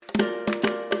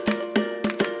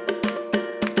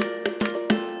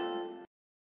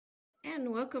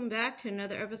welcome back to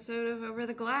another episode of Over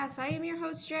the Glass. I am your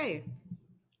host, Jay.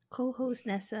 Co-host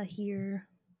Nessa here.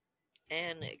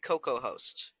 And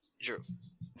co-host Drew.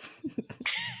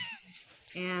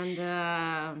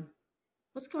 And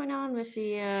what's going on with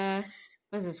the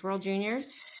what is this, World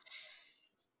Juniors?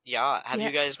 Yeah, have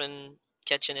you guys been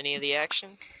catching any of the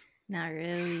action? Not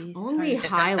really. Only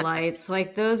highlights.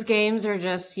 Like, those games are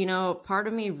just, part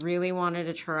of me really wanted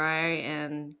to try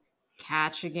and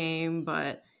catch a game,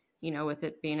 but with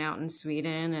it being out in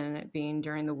Sweden and it being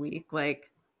during the week,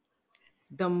 like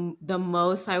the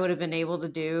most I would have been able to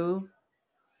do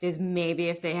is maybe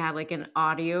if they had like an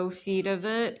audio feed of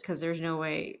it, because there's no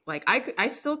way, like I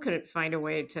still couldn't find a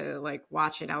way to like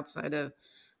watch it outside of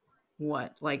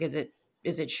what, like, is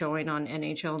it showing on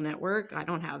NHL Network? I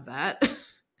don't have that.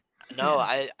 No,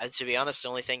 I to be honest, the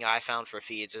only thing I found for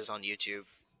feeds is on YouTube.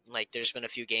 Like, there's been a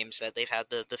few games that they've had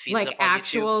the feeds like up on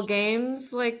actual YouTube.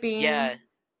 games, like being Yeah.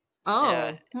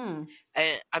 And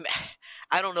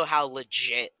I don't know how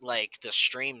legit like the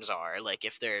streams are. Like,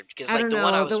 if they're, because like the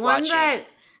one I was watching,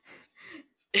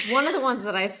 one of the ones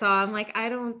that I saw, I'm like, I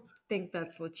don't think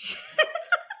that's legit.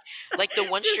 like the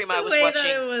one stream I was watching,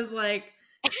 watching, it was like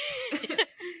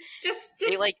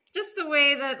just the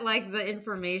way that like the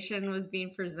information was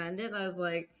being presented. I was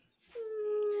like,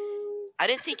 I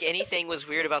didn't think anything was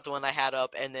weird about the one I had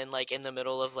up, and then like in the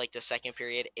middle of like the second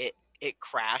period, it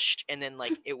crashed, and then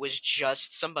like it was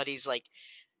just somebody's like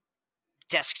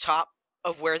desktop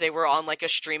of where they were on like a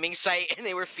streaming site, and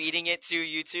they were feeding it to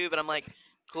YouTube, and I'm like,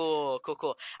 cool.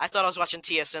 I thought I was watching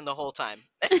TSN the whole time.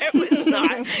 It was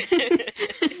not.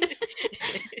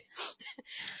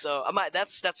 So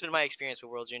that's been my experience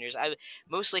with World Juniors. I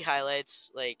mostly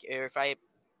highlights, like if I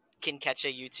can catch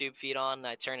a YouTube feed on,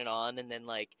 I turn it on, and then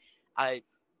like I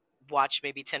watch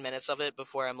maybe 10 minutes of it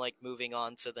before I'm like moving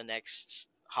on to the next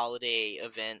holiday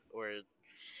event or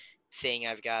thing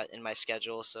I've got in my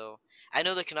schedule. So I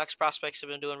know the Canucks prospects have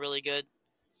been doing really good,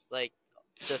 like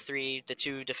the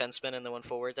two defensemen and the one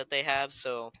forward that they have.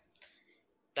 So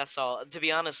that's all. To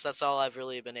be honest, that's all I've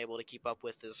really been able to keep up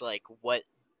with is like what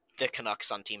the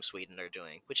Canucks on Team Sweden are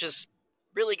doing, which is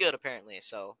really good apparently.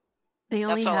 So they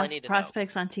only that's all have I need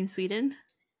prospects on Team Sweden.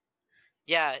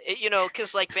 Yeah,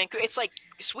 because like Vancouver, it's like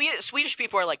Swedish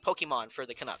people are like Pokemon for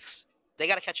the Canucks. They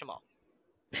got to catch them all.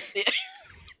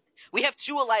 We have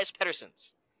 2 Elias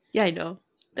Petterssons. Yeah, I know.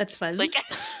 That's fun. Like,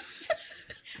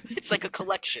 it's like a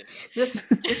collection. This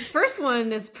first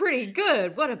one is pretty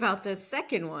good. What about this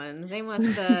second one? They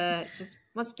must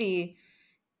be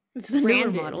it's the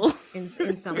newer model in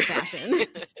some fashion.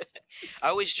 I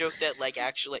always joke that like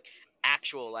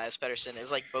actual Elias Pettersson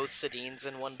is like both Sedins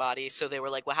in one body. So they were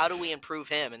like, well, how do we improve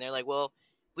him? And they're like, well,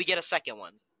 we get a second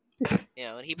one.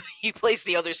 And he plays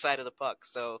the other side of the puck.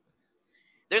 So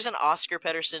there's an Oscar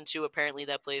Pettersson too, apparently,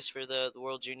 that plays for the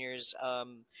World Juniors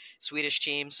Swedish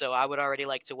team. So I would already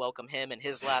like to welcome him and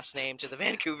his last name to the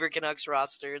Vancouver Canucks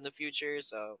roster in the future.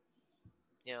 So,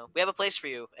 we have a place for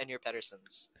you and your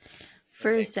Petterssons.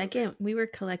 For a second, we were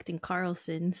collecting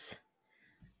Carlsons.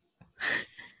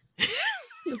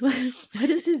 What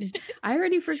is his? I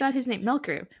already forgot his name.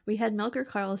 Melker. We had Melker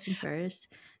Karlsson first.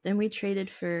 Then we traded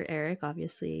for Eric,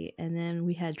 obviously, and then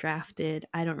we had drafted.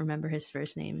 I don't remember his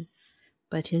first name,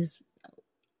 but his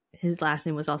last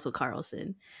name was also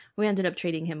Karlsson. We ended up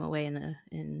trading him away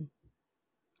in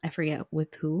I forget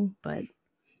with who, but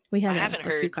we had. I haven't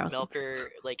heard Melker.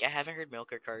 I haven't heard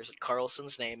Melker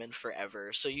Karlsson's name in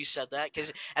forever. So you said that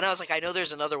and I was like, I know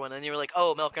there's another one, and you were like,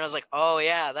 oh, Melker, and I was like, oh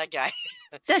yeah, that guy.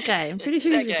 That guy. I'm pretty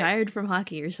sure he's retired from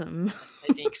hockey or something.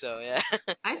 I think so. Yeah.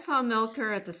 I saw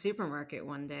Melker at the supermarket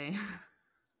one day.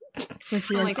 Was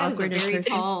he like awkward? That is a very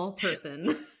tall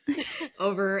person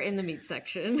over in the meat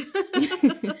section.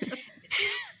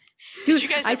 Dude, did you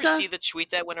guys ever see the tweet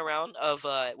that went around of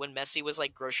when Messi was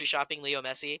like grocery shopping, Leo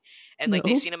Messi, and like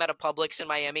they seen him at a Publix in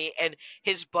Miami, and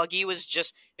his buggy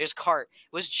was his cart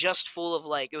was just full of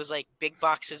like, it was like big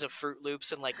boxes of Fruit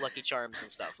Loops and like Lucky Charms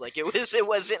and stuff. Like it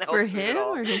wasn't for him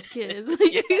or his kids.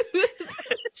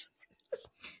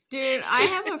 Dude, I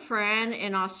have a friend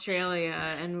in Australia,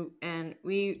 and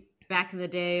we, back in the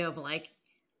day of like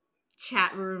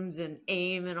chat rooms and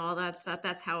AIM and all that stuff,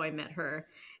 that's how I met her.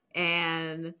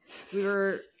 And we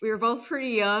were both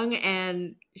pretty young,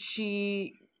 and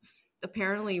she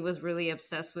apparently was really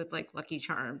obsessed with like Lucky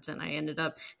Charms, and I ended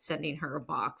up sending her a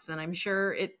box. And I'm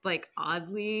sure it like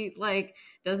oddly like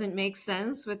doesn't make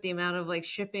sense with the amount of like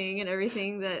shipping and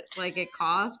everything that like it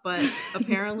costs, but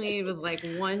apparently it was like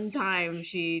one time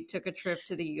she took a trip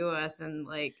to the US and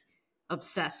like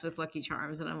obsessed with Lucky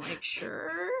Charms, and I'm like,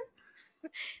 sure.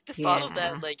 The thought of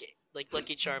that, like, like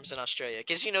Lucky Charms in Australia,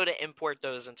 because to import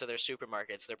those into their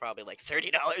supermarkets, they're probably like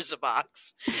 $30 a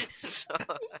box. So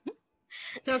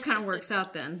So it kind of works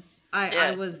out then. I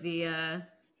yeah, was the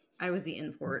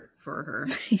import for her.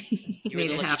 you were Made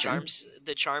the it Lucky happen.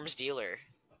 Charms dealer.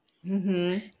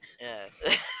 Mm-hmm. Yeah.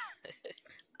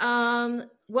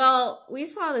 Well, we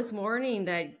saw this morning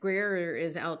that Greer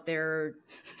is out there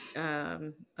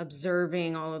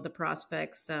observing all of the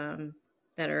prospects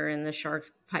that are in the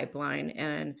Sharks pipeline.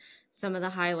 And some of the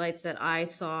highlights that I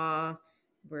saw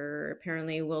were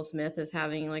apparently Will Smith is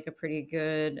having like a pretty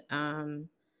good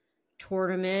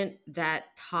tournament. That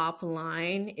top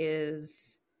line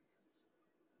is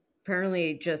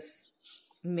apparently just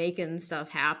making stuff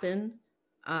happen.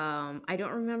 I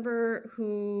don't remember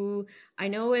who. I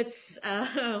know it's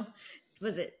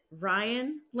was it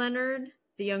Ryan Leonard,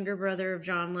 the younger brother of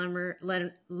John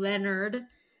Leonard,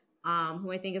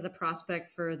 who I think is a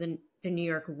prospect for the New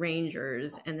York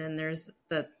Rangers. And then there's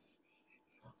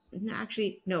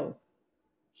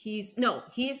he's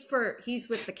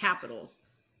with the Capitals.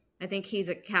 I think he's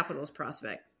a Capitals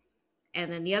prospect.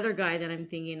 And then the other guy that I'm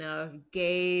thinking of,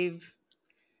 Gabe,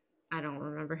 I don't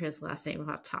remember his last name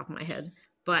off the top of my head,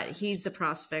 but he's the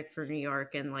prospect for New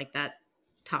York, and like that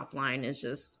top line is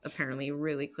just apparently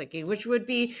really clicking, which would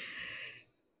be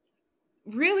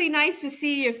really nice to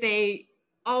see if they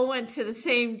all went to the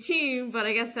same team, but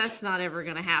I guess that's not ever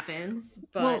going to happen.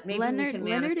 But Well, maybe we can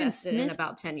manifest it in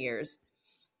about 10 years.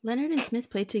 Leonard and Smith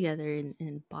played together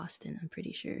in Boston, I'm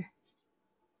pretty sure.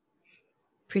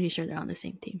 Pretty sure they're on the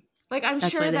same team. Like, I'm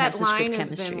sure that line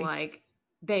has been like,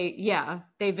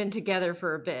 they've been together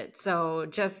for a bit. So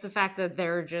just the fact that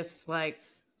they're just like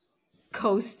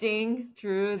coasting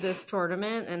through this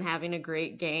tournament and having a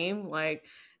great game, like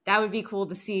that would be cool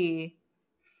to see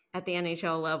at the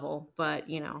NHL level. But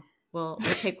we'll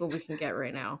take what we can get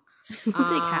right now. We'll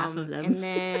take half of them. And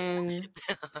then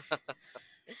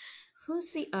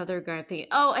who's the other guy?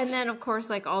 Oh, and then of course,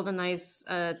 like all the nice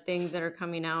things that are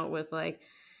coming out with like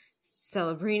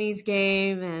Celebrini's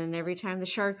game, and every time the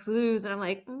Sharks lose, and I'm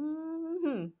like,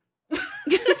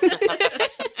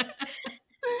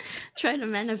 Try to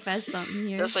manifest something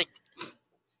here. That's like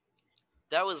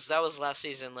that was last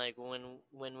season, like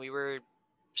when we were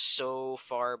so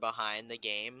far behind the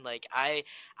game. Like I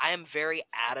am very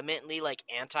adamantly like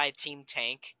anti-team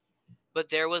tank, but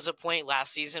there was a point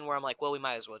last season where I'm like, well, we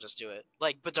might as well just do it.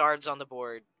 Like Bedard's on the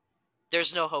board.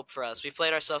 There's no hope for us. We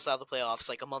played ourselves out of the playoffs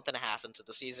like a month and a half into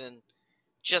the season.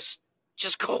 Just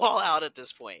go all out at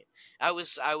this point. I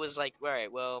was like, all right,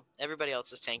 well, everybody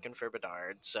else is tanking for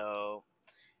Bedard, so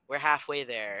we're halfway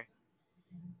there.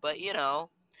 But you know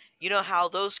how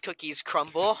those cookies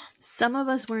crumble. Some of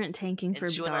us weren't tanking for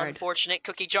into Bedard. An unfortunate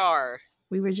cookie jar.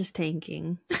 We were just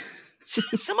tanking.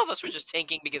 Some of us were just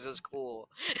tanking because it was cool.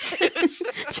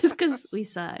 Just because we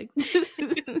sucked.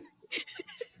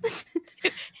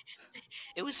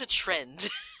 It was a trend.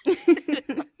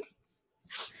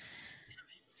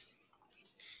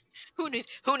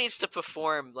 Who needs to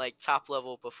perform like top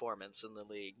level performance in the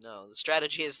league? No, the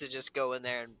strategy is to just go in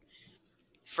there and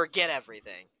forget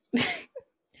everything.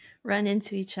 Run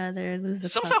into each other, lose the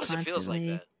puck Sometimes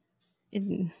constantly. It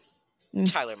feels like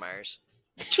that. Tyler Myers.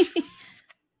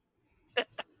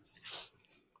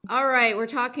 All right, we're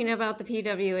talking about the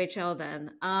PWHL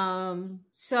then.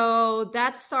 So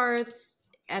that starts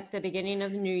at the beginning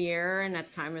of the new year, and at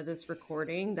the time of this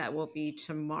recording, that will be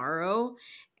tomorrow.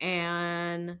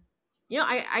 And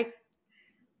I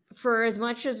for as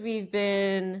much as we've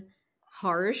been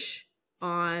harsh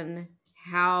on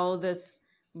how this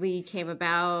league came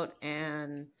about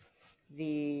and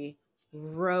the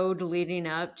road leading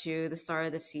up to the start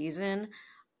of the season,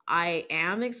 I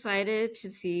am excited to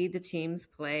see the teams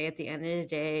play. At the end of the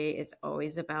day, it's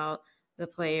always about the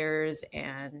players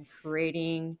and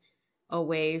creating a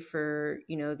way for,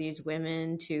 these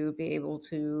women to be able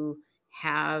to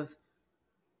have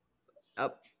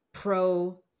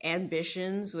pro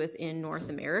ambitions within North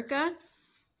America.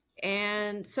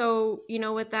 And so,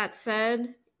 with that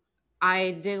said,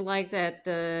 I did like that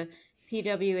the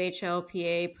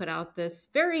PWHL put out this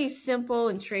very simple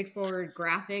and straightforward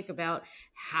graphic about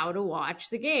how to watch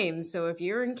the game. So if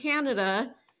you're in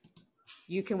Canada,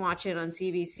 you can watch it on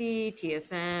CBC,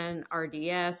 TSN,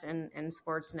 RDS, and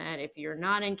Sportsnet. If you're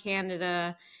not in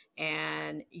Canada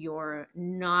and you're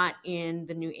not in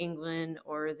the New England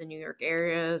or the New York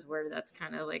areas, where that's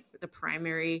kind of like the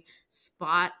primary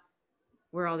spot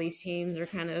where all these teams are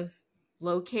kind of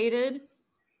located,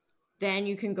 then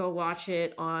you can go watch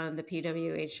it on the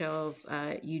PWHL's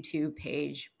YouTube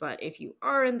page. But if you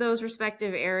are in those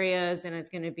respective areas, then it's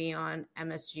going to be on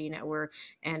MSG Network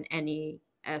and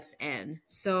NESN.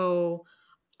 So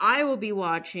I will be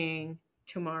watching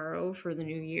tomorrow for the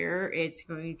new year. It's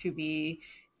going to be,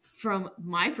 from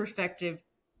my perspective,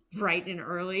 bright and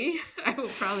early. I will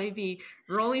probably be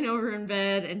rolling over in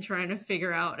bed and trying to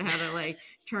figure out how to like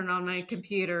turn on my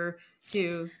computer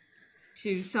to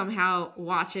somehow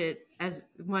watch it as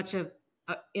much of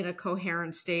in a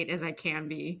coherent state as I can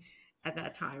be at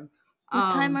that time.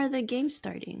 What time are the games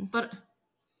starting? But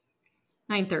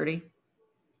 9:30.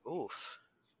 Oof.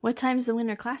 What time's the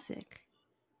Winter Classic?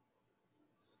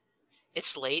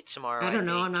 It's late tomorrow. I don't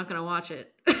know. think. I'm not going to watch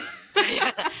it.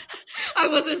 I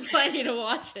wasn't planning to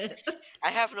watch it. I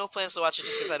have no plans to watch it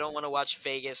just because I don't want to watch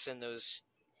Vegas and those.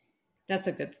 That's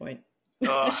a good point. Ugh.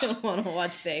 I don't want to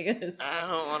watch Vegas. I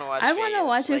don't want to watch. I want to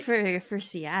watch Vegas. it for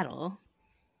Seattle.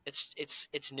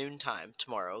 It's noontime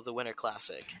tomorrow. The Winter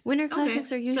Classic. Winter Okay,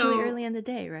 Classics are usually so- early in the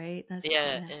day, right? That's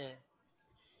Yeah.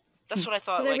 That's what I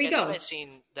thought. So there like we I go. thought I'd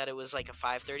seen that it was like a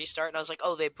 5:30 start, and I was like,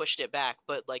 oh, they pushed it back.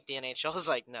 But like the NHL was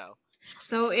like, no.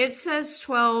 So it says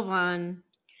 12 on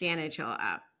the NHL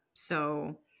app.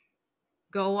 So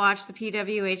go watch the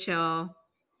PWHL,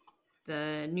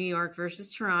 the New York versus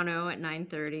Toronto at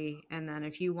 9:30, and then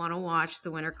if you want to watch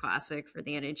the Winter Classic for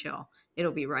the NHL,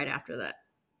 it'll be right after that.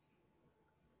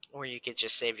 Or you could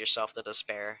just save yourself the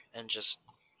despair and just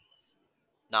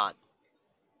not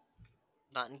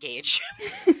engage.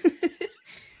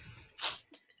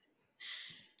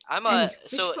 I'm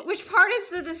Which part is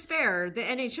the despair? The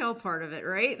NHL part of it,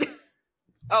 right?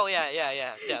 Oh yeah.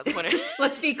 The Winter.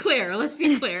 Let's be clear. What's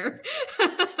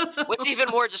even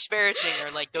more disparaging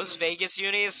are like those Vegas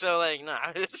unis. So like, nah,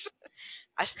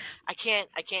 I can't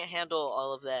handle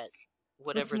all of that.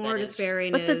 What's Whatever more that is.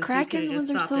 despairing But the is Kraken we ones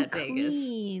just are stopped so at Vegas.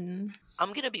 clean.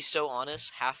 I'm gonna be so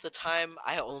honest. Half the time,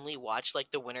 I only watch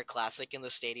like the Winter Classic and the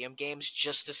stadium games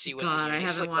just to see what God, the I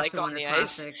unis haven't look watched like the on Winter the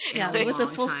ice. Classic in Yeah, a with the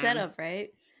long full time. setup,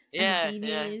 right? Yeah, And the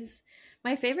yeah. beanies.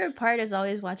 My favorite part is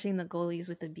always watching the goalies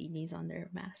with the beanies on their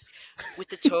masks. With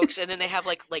the toques, and then they have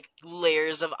like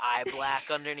layers of eye black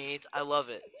underneath. I love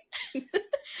it.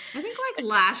 I think like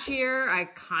last year, I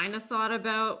kind of thought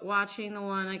about watching the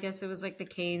one. I guess it was like the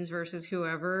Canes versus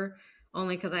whoever,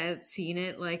 only because I had seen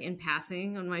it like in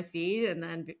passing on my feed, and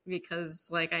then because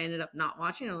like I ended up not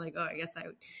watching, I'm like, oh, I guess I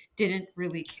didn't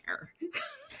really care.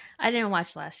 I didn't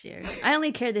watch last year. I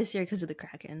only cared this year because of the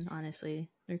Kraken. Honestly,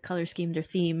 their color scheme, their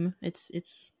theme. It's.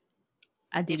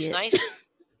 I dig It's it. nice.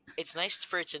 It's nice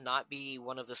for it to not be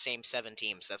one of the same 7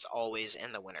 teams that's always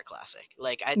in the Winter Classic.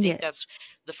 Like I think Yeah. that's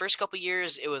the first couple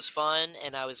years it was fun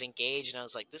and I was engaged and I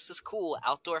was like, this is cool.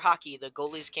 Outdoor hockey, the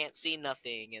goalies can't see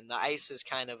nothing and the ice is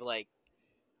kind of like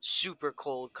super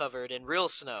cold covered in real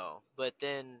snow. But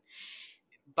then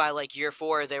by like year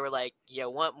 4 they were like, you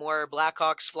want more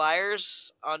Blackhawks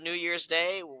Flyers on New Year's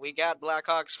Day? Well, we got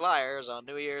Blackhawks Flyers on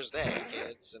New Year's Day,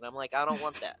 kids. And I'm like, I don't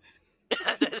want that.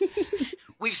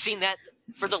 We've seen that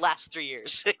for the last 3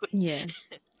 years. Yeah.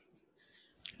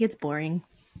 It's boring.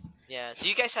 Yeah. Do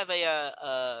you guys have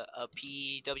a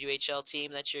PWHL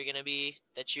team that you're gonna be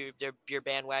your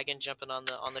bandwagon jumping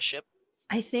on the ship?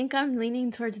 I think I'm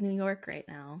leaning towards New York right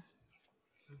now.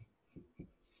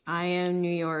 I am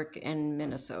New York and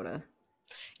Minnesota.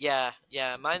 Yeah.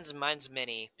 Mine's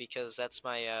mini because that's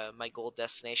my goal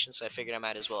destination. So I figured I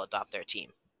might as well adopt their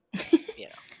team. You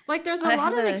know. Like, there's I a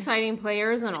lot have of a- exciting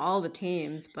players on all the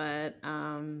teams, but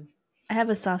I have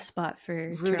a soft spot for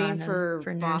rooting Toronto,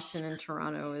 for Nurse. Boston and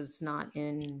Toronto is not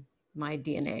in my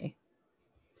DNA.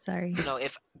 Sorry. No,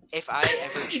 if I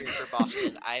ever cheer for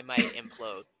Boston, I might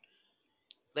implode.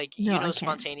 Like No, I you know, can't.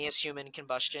 spontaneous human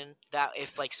combustion. That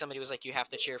if like somebody was like, you have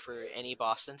to cheer for any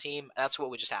Boston team, that's what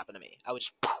would just happen to me. I would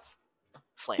just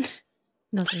flames.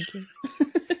 No, thank you.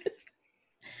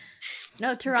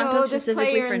 No, Toronto Go this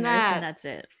specifically player for and Nurse, that. and that's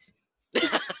it.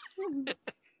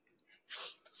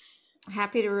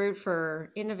 Happy to root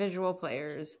for individual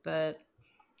players, but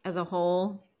as a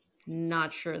whole,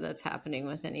 not sure that's happening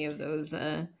with any of those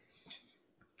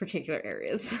particular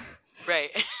areas. Right.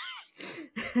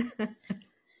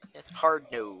 Hard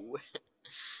no.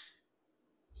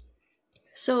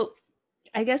 So,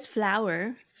 I guess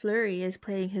Fleury is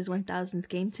playing his 1000th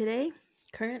game today,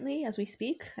 currently, as we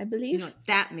speak, I You believe. know what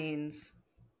that means?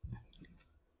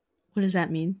 What does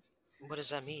that mean? What does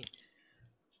that mean?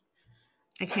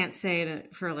 I can't say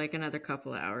it for like another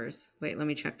couple of hours. Wait, let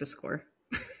me check the score.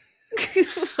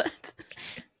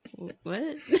 What?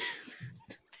 What?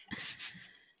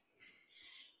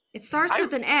 It starts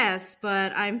with an S,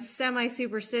 but I'm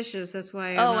semi-superstitious. That's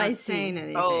why I'm Oh, not I see. saying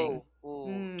anything. Oh,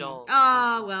 don't.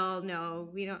 Oh, well, no.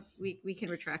 We don't. We can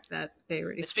retract that. They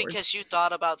already It's scored. because you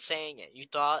thought about saying it. You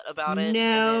thought about it.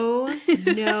 No,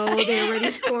 no. They already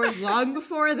scored long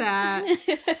before that.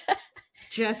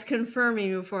 Just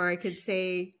confirming before I could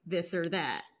say this or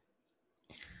that.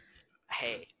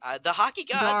 Hey, the hockey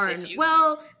gods. Darn.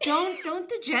 Well, don't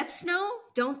the Jets know?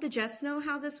 Don't the Jets know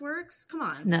how this works? Come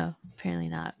on. No, apparently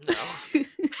not. No.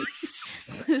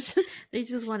 They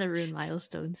just want to ruin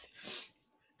milestones.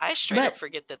 I straight up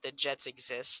forget that the Jets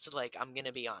exist. Like, I'm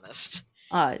gonna be honest.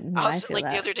 No, I feel like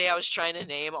that. the other day, I was trying to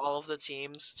name all of the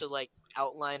teams to like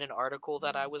outline an article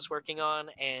that I was working on,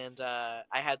 and I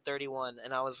had 31,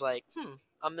 and I was like,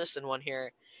 I'm missing one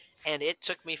here, and it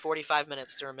took me 45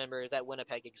 minutes to remember that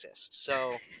Winnipeg exists.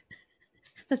 So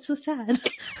that's so sad.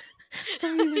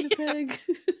 Sorry, Winnipeg.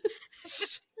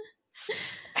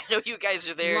 I know you guys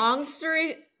are there. Long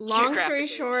story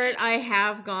short, I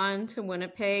have gone to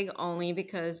Winnipeg only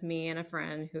because me and a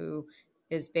friend who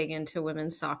is big into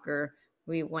women's soccer,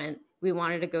 we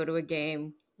wanted to go to a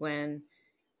game when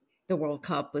the World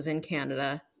Cup was in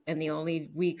Canada, and the only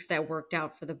weeks that worked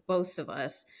out for the both of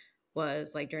us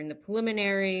was like during the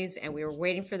preliminaries, and we were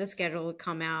waiting for the schedule to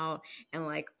come out, and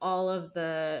like all of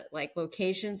the like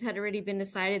locations had already been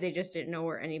decided. They just didn't know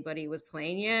where anybody was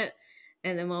playing yet.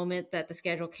 And the moment that the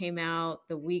schedule came out,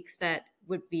 the weeks that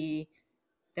would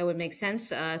make sense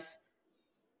to us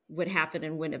would happen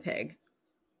in Winnipeg.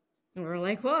 And we're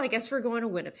like, well, I guess we're going to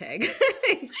Winnipeg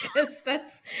because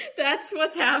that's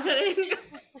what's happening.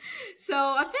 So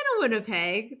I've been to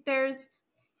Winnipeg. There's,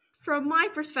 from my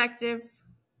perspective,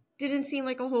 didn't seem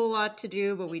like a whole lot to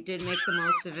do, but we did make the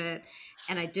most of it.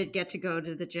 And I did get to go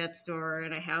to the Jet store,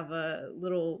 and I have a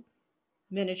little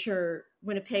miniature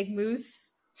Winnipeg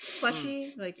Moose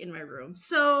plushie like in my room.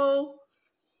 So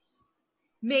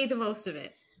made the most of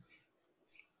it.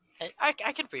 I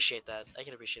can appreciate that.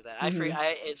 Mm-hmm.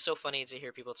 It's so funny to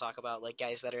hear people talk about like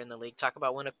guys that are in the league talk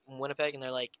about Winnipeg, and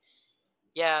they're like,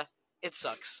 yeah, it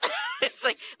sucks. It's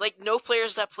like no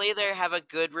players that play there have a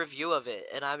good review of it,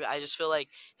 and I just feel like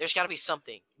there's got to be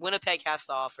something. Winnipeg has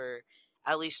to offer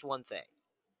at least one thing.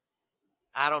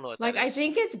 I don't know what that is. I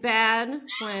think it's bad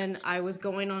when I was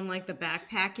going on like the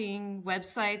backpacking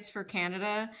websites for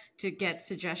Canada to get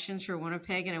suggestions for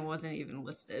Winnipeg, and it wasn't even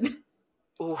listed.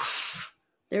 Oof.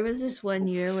 There was this one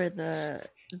year where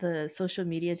the social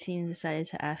media team decided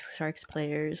to ask Sharks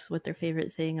players what their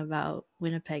favorite thing about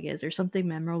Winnipeg is, or something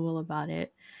memorable about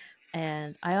it.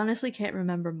 And I honestly can't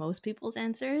remember most people's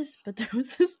answers, but there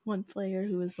was this one player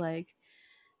who was like,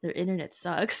 their internet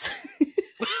sucks.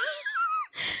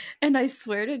 And I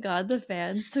swear to God, the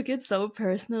fans took it so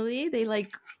personally. They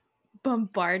like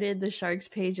bombarded the Sharks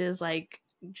pages, like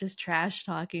just trash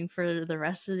talking for the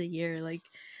rest of the year. Like,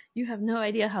 you have no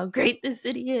idea how great this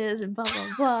city is, and blah blah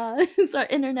blah. So our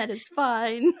internet is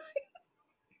fine.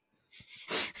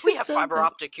 We have fiber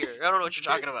optic here. I don't know what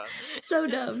you're talking about. So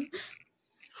dumb.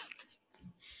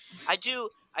 I do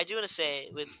want to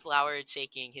say, with Flower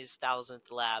taking his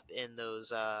 1,000th lap in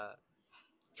those,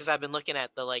 because I've been looking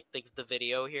at the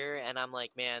video here, and I'm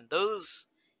like, man, those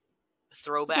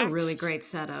throwbacks. It's a really great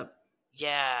setup.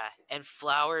 Yeah, and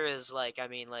Flower is like, I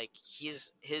mean, like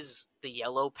the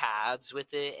yellow pads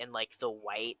with it, and like the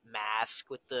white mask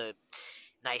with the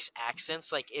nice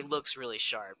accents, like it looks really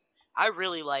sharp. I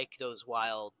really like the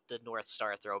North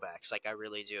Star throwbacks. Like, I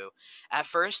really do. At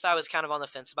first, I was kind of on the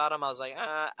fence about them. I was like,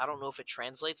 I don't know if it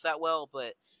translates that well,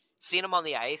 but seeing them on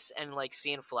the ice and like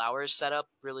seeing Flowers set up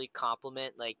really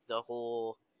complement like the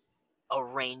whole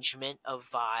arrangement of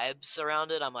vibes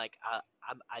around it. I'm like,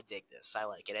 I dig this. I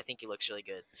like it. I think he looks really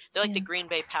good. They're like the Green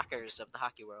Bay Packers of the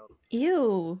hockey world.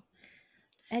 Ew.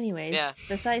 Anyways,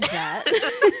 besides that,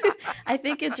 I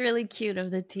think it's really cute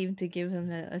of the team to give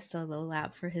him a solo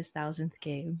lap for his 1,000th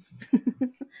game.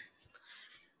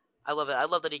 I love it. I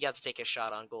love that he got to take a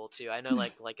shot on goal too. I know,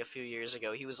 like a few years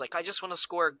ago, he was like, "I just want to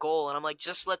score a goal," and I'm like,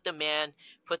 "Just let the man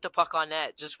put the puck on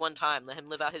net just one time. Let him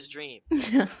live out his dream."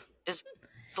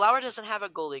 Flower doesn't have a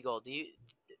goalie goal, do you?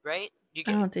 Right?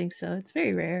 I don't think so. It's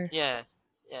very rare. Yeah.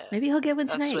 Maybe he'll get one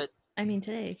tonight. I mean,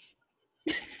 today.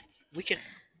 We can,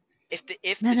 if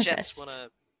the Jets want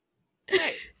to.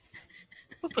 Hey,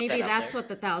 maybe that's what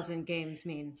the 1,000 games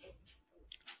mean.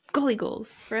 Goalie goals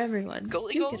for everyone.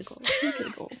 Goalie goals. You get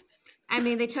a goal. I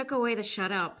mean, they took away the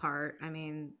shutout part. I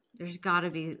mean, there's got to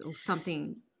be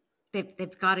something.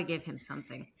 They've got to give him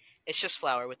something. It's just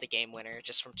Flower with the game winner,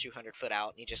 just from 200 foot out,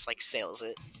 and he just like sails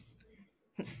it.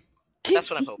 That's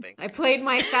what I'm hoping. I played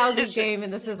my 1,000th game,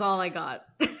 and this is all I got.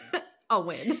 A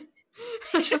win.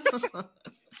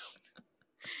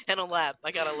 And a lap.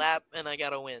 I got a lap, and I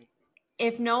got a win.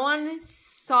 If no one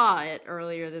saw it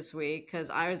earlier this week, because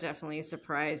I was definitely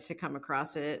surprised to come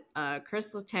across it,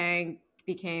 Chris Letang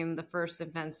became the first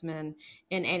defenseman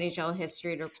in NHL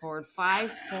history to record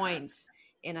 5 points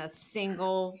in a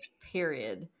single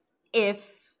period.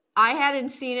 If I hadn't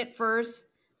seen it first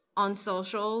on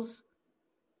socials.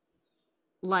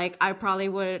 Like, I probably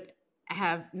would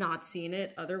have not seen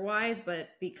it otherwise, but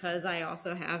because I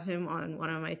also have him on one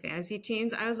of my fantasy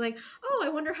teams, I was like, oh, I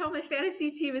wonder how my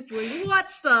fantasy team is doing. What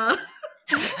the?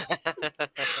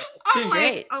 Doing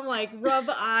great. I'm like, rub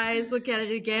eyes, look at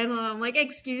it again, and I'm like,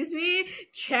 excuse me,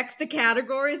 check the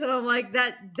categories, and I'm like,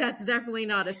 that's definitely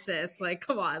not assists. Like,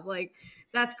 come on, like,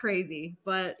 that's crazy.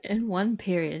 But In one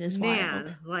period is man,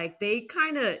 wild. like, they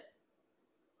kind of,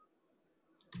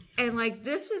 and like,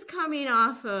 this is coming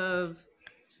off of,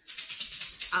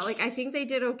 like, I think they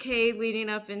did okay leading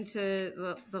up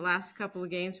into the last couple of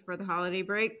games before the holiday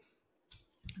break.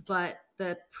 But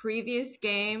the previous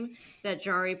game that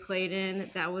Jari played in,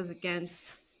 that was against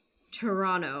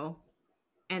Toronto,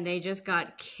 and they just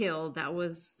got killed. That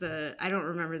was I don't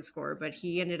remember the score, but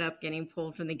he ended up getting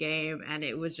pulled from the game, and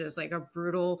it was just like a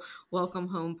brutal welcome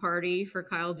home party for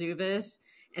Kyle Dubas,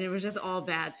 and it was just all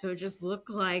bad. So it just looked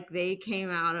like they came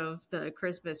out of the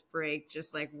Christmas break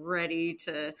just like ready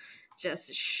to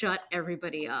just shut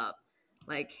everybody up,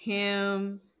 like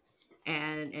him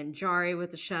and Jari with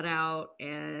the shutout,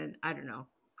 and I don't know,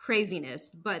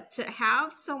 craziness. But to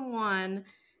have someone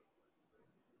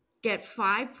get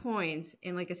 5 points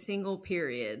in like a single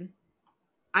period,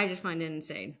 I just find it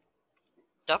insane.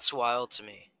 That's wild to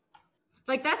me.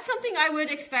 Like, that's something I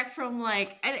would expect from,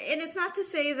 like, and it's not to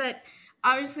say that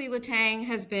obviously Letang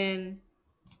has been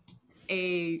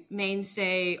a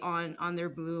mainstay on their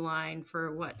blue line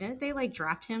for what, didn't they like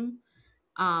draft him?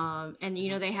 And you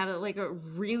know, they had like a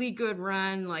really good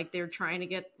run, like they're trying to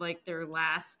get like their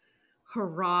last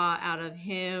hurrah out of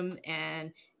him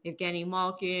and Evgeny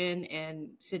Malkin and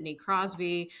Sidney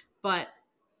Crosby, but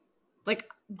like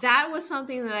that was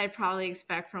something that I'd probably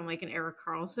expect from like an Eric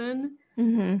Carlson.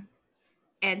 Mm-hmm.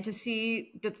 And to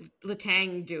see the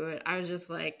Letang do it, I was just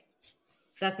like,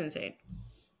 that's insane.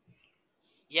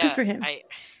 Yeah, Good for him.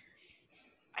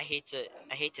 I hate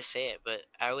to say it, but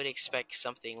I would expect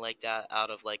something like that out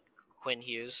of like Quinn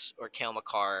Hughes or Cale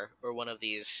Makar or one of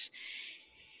these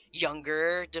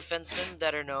younger defensemen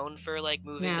that are known for like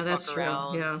moving the puck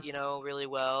around, Yeah. you know, really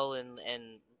well and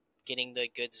getting the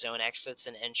good zone exits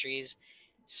and entries.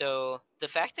 So the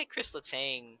fact that Chris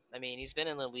Letang, I mean, he's been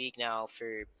in the league now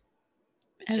for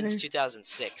since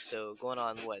 2006, so going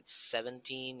on what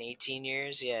 17, 18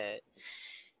 years, yeah.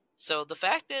 So the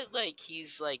fact that like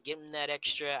he's like getting that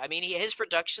extra, I mean, his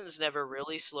production's never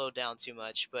really slowed down too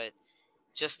much, but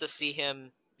just to see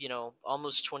him, you know,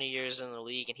 almost 20 years in the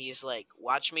league, and he's like,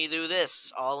 watch me do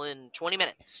this all in 20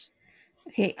 minutes.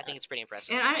 Okay, I think it's pretty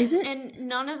impressive. And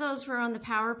none of those were on the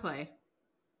power play.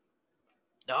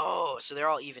 No, so they're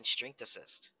all even strength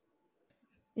assist.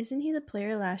 Isn't he the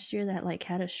player last year that like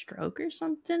had a stroke or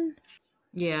something?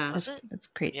 Yeah. That's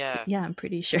crazy. Yeah. Yeah, I'm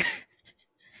pretty sure.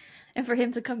 And for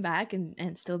him to come back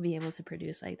and still be able to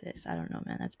produce like this, I don't know,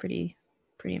 man. That's pretty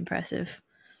impressive.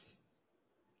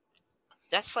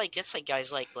 That's like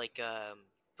guys like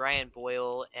Brian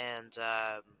Boyle and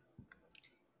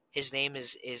his name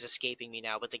is escaping me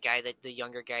now, but the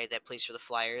younger guy that plays for the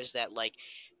Flyers that like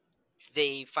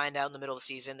they find out in the middle of the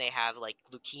season they have like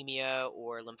leukemia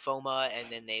or lymphoma, and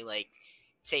then they like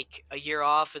take a year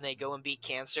off and they go and beat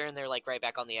cancer, and they're like right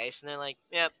back on the ice, and they're like,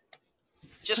 yep,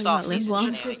 just off season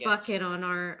shenanigans. He's bucket on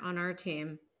our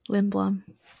team. Lindblom.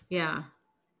 Yeah,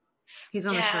 he's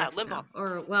on the Sharks now.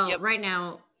 Or right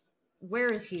now,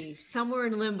 where is he? Somewhere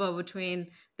in limbo between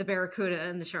the Barracuda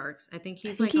and the Sharks. I think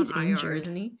he's on injured. IR,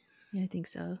 isn't he? Yeah, I think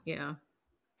so. Yeah.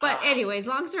 But anyways,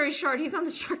 long story short, he's on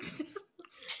the Sharks now.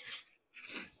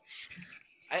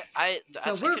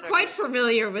 So we're quite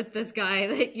familiar with this guy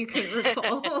that you can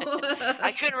recall.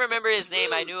 I couldn't remember his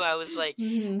name. I knew I was like,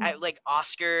 like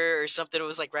Oscar or something. It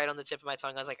was like right on the tip of my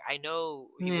tongue. I was like, I know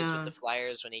he was with the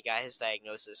Flyers when he got his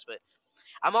diagnosis, but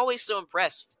I'm always so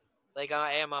impressed. Like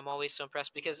I'm always so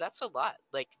impressed because that's a lot.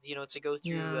 Like, you know, to go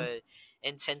through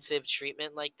intensive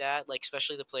treatment like that, like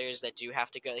especially the players that do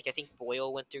have to go. Like I think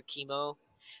Boyle went through chemo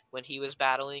when he was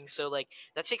battling, so like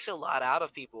that takes a lot out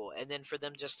of people, and then for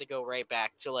them just to go right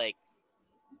back to like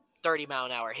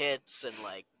 30-mile-an-hour hits and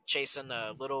like chasing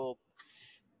a little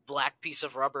black piece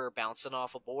of rubber bouncing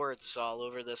off of boards all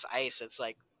over this ice, it's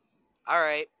like, all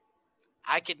right,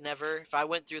 I could never. If I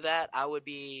went through that, I would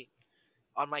be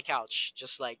on my couch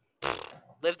just like,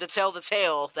 live to tell the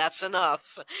tale. That's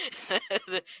enough.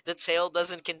 the tale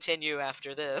doesn't continue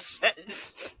after this.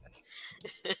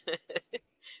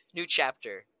 New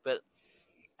chapter. But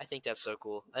I think that's so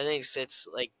cool. I think it's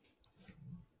like,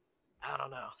 I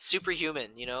don't know,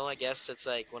 superhuman, you know? I guess it's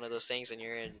like one of those things, and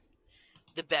you're in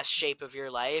the best shape of your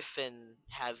life and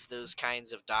have those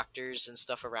kinds of doctors and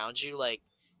stuff around you. Like,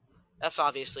 That's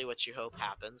obviously what you hope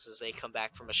happens, is they come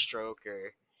back from a stroke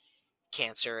or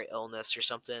cancer or illness or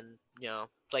something,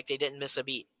 like they didn't miss a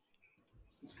beat.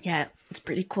 Yeah, it's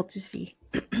pretty cool to see.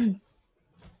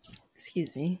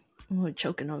 Excuse me. I'm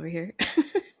choking over here.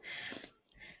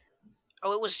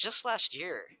 Oh, it was just last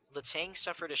year. Letang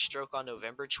suffered a stroke on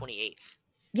November 28th.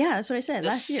 Yeah, that's what I said The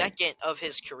last year. second of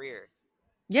his career.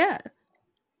 Yeah.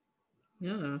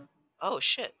 Yeah. Oh,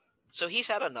 shit. So he's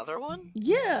had another one?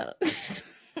 Yeah. That's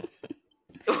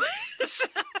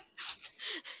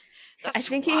I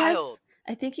think wild.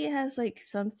 he has like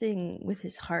something with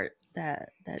his heart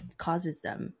that causes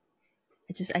them.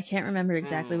 I can't remember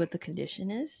exactly what the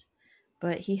condition is,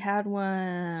 but he had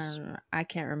one. I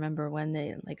can't remember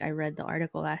when I read the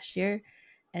article last year,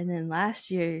 and then last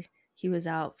year he was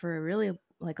out for a really a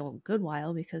good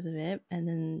while because of it, and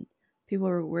then people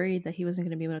were worried that he wasn't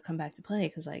going to be able to come back to play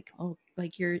because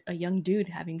you're a young dude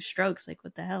having strokes, like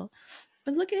what the hell?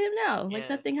 But look at him now, like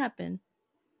nothing happened.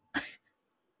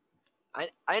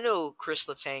 I know Chris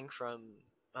Letang from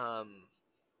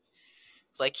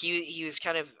he was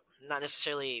kind of not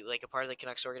necessarily like a part of the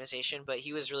Canucks organization, but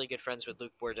he was really good friends with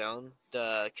Luc Bourdon,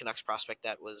 the Canucks prospect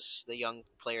that was the young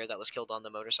player that was killed on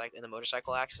the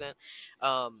motorcycle accident.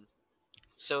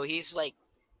 So he's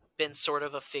been sort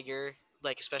of a figure,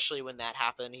 especially when that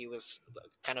happened. He was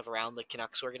kind of around the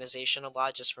Canucks organization a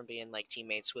lot, just from being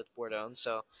teammates with Bourdon.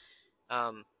 So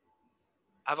um,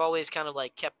 I've always kind of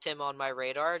kept him on my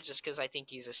radar, just because I think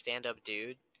he's a stand-up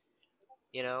dude.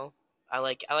 I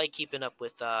like keeping up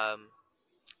with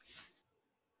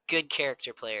good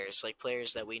character players, like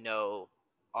players that we know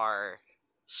are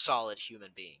solid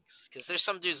human beings. Because there's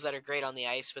some dudes that are great on the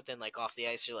ice, but then off the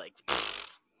ice, you're like,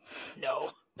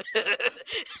 no.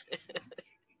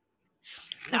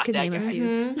 I could name a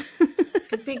few.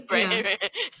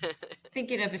 Right?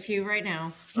 Thinking of a few right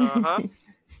now. Uh-huh.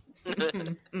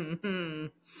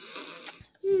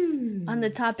 On the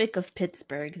topic of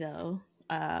Pittsburgh, though,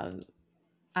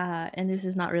 and this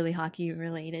is not really hockey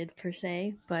related per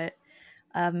se, but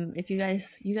if you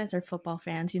guys are football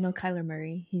fans, you know Kyler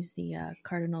Murray. He's the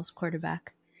Cardinals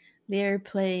quarterback. They're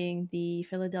playing the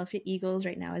Philadelphia Eagles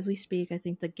right now as we speak. I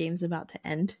think the game's about to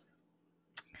end.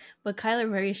 But Kyler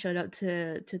Murray showed up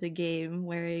to the game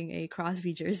wearing a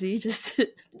Crosby jersey just to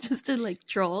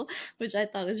troll, which I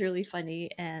thought was really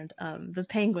funny. And the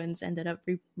Penguins ended up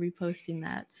reposting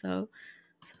that. So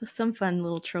some fun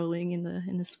little trolling in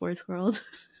the sports world.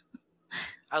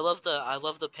 I love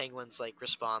the Penguins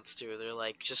response too. They're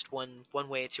just one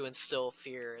way to instill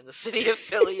fear in the city of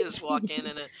Philly is walk in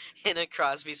a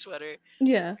Crosby sweater.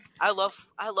 Yeah. I love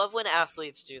when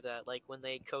athletes do that. When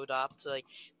they co-opt.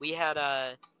 We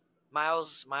had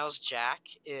Miles Jack.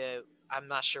 I'm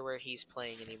not sure where he's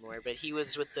playing anymore, but he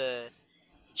was with the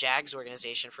Jags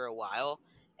organization for a while,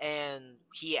 and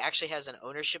he actually has an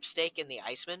ownership stake in the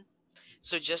Iceman.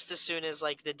 So just as soon as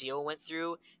the deal went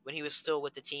through, when he was still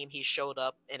with the team, he showed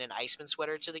up in an Iceman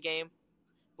sweater to the game,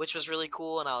 which was really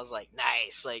cool. And I was like,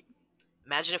 nice.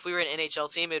 Imagine if we were an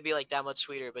NHL team, it'd be that much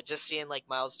sweeter. But just seeing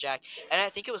Miles Jack, and I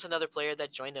think it was another player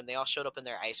that joined him. They all showed up in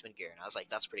their Iceman gear, and I was like,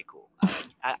 that's pretty cool.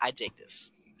 I dig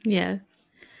this. Yeah.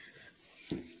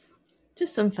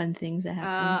 Just some fun things that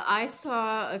happen. I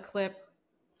saw a clip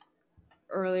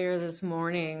earlier this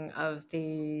morning of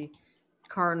the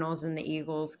Cardinals and the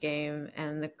Eagles game,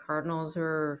 and the Cardinals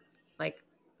were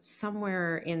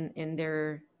somewhere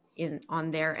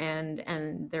on their end,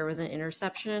 and there was an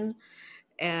interception.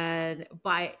 And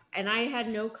I had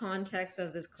no context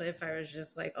of this clip. I was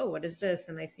just like, oh, what is this?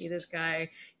 And I see this guy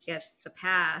get the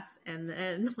pass, and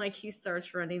then he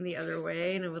starts running the other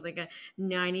way, and it was a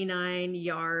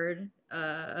 99-yard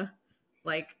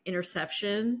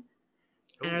interception.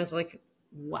 Ooh. And I was like,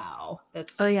 wow, that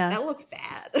looks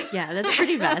bad. Yeah, that's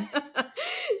pretty bad.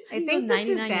 I think this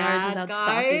is bad,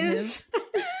 guys.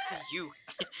 You.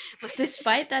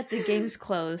 Despite that the game's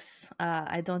close,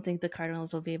 I don't think the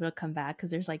Cardinals will be able to come back because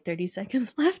there's 30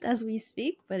 seconds left as we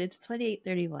speak, but it's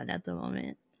 28-31 at the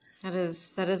moment. That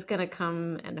is gonna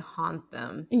come and haunt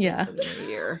them into the new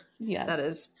year. Yeah, that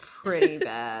is pretty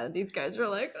bad. These guys are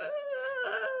like,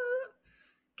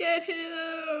 get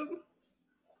him.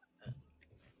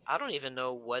 I don't even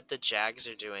know what the Jags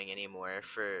are doing anymore.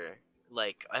 For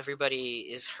everybody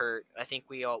is hurt. I think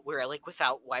we're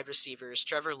without wide receivers.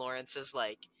 Trevor Lawrence is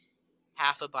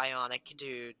half a bionic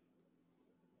dude.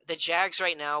 The Jags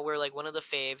right now, we're one of the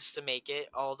faves to make it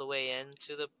all the way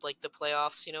into the the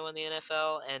playoffs, in the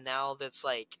NFL, and now that's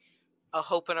a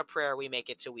hope and a prayer we make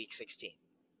it to week 16.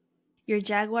 Your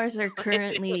Jaguars are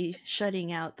currently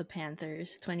shutting out the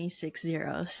Panthers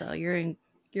 26-0, so you're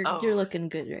looking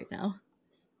good right now.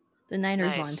 The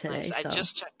Niners won today.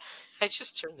 Nice. So. I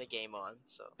just turned the game on,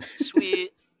 so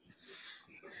sweet.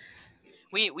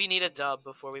 We need a dub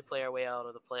before we play our way out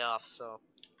of the playoffs. So,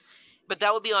 but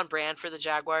that would be on brand for the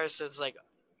Jaguars. So it's like,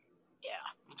 yeah,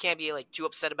 you can't be like too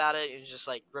upset about it. You just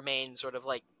like remain sort of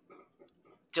like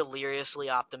deliriously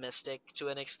optimistic to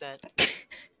an extent.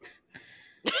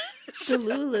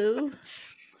 Delulu.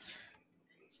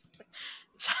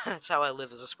 That's how I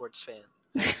live as a sports fan.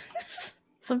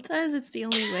 Sometimes it's the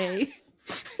only way.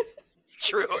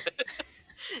 True.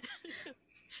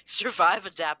 Survive,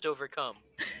 adapt, overcome.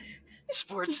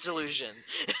 Sports delusion.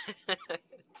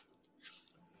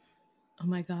 Oh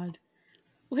my god.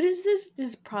 What is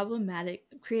this problematic,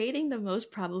 creating the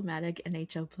most problematic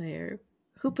NHL player?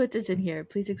 Who put this in here?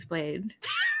 Please explain.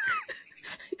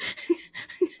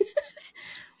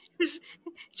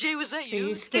 Jay, was that Are you?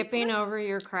 you skipping over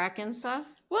your Kraken stuff?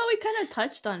 Well, we kind of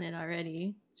touched on it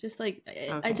already. Just like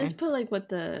I just put like what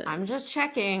the I'm just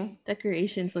checking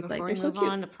decorations look like. before They're we so move cute.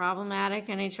 on to problematic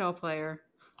NHL player.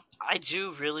 I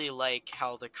do really like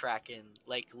how the Kraken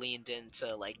like leaned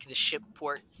into like the ship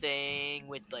port thing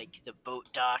with like the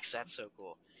boat docks. That's so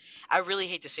cool. I really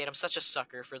hate to say it, I'm such a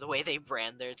sucker for the way they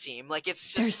brand their team. Like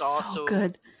it's just They're all so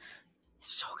good.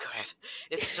 So good.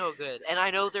 It's so good. And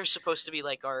I know they're supposed to be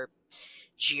like our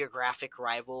geographic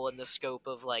rival in the scope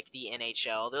of like the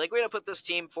NHL. They're like, we're gonna put this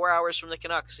team 4 hours from the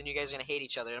Canucks, and you guys are gonna hate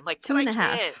each other. And I'm like, 2.5.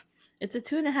 Can't. It's a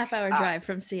 2.5 hour drive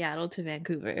from Seattle to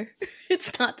Vancouver.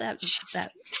 It's not that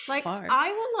like far.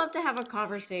 I would love to have a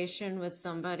conversation with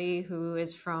somebody who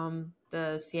is from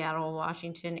the Seattle,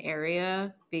 Washington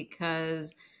area,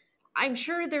 because I'm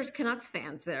sure there's Canucks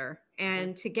fans there.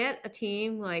 And to get a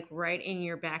team like right in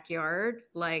your backyard,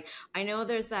 like I know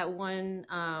there's that one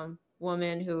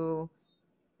woman who,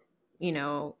 you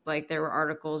know, like there were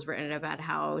articles written about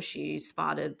how she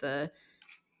spotted the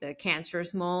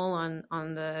cancerous mole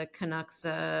on the Canucks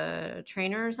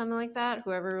trainer or something like that,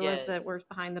 whoever it was that works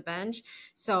behind the bench.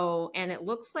 So, and it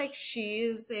looks like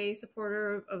she's a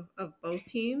supporter of both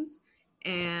teams.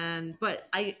 But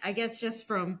I guess just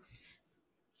from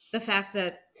the fact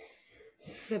that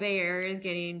the Bay Area is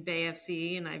getting Bay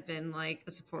FC, and I've been like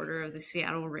a supporter of the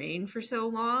Seattle Reign for so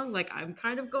long, like I'm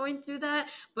kind of going through that,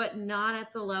 but not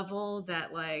at the level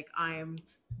that like I'm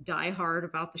diehard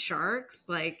about the Sharks.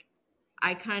 Like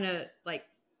I kind of like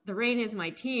the Reign is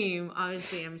my team.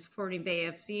 Obviously, I'm supporting Bay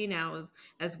FC now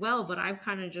as well, but I've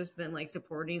kind of just been like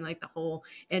supporting like the whole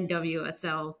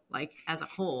NWSL like as a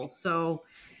whole. So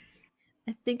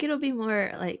I think it'll be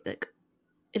more like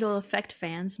it'll affect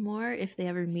fans more if they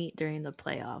ever meet during the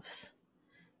playoffs,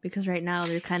 because right now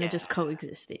they're kind of just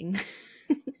coexisting.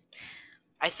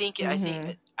 I think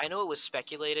I know it was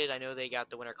speculated. I know they got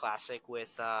the Winter Classic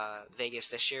with Vegas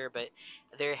this year, but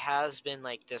there has been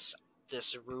like this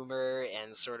rumor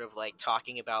and sort of like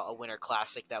talking about a Winter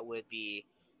Classic that would be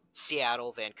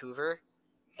Seattle, Vancouver,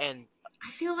 and I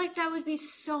feel like that would be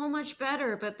so much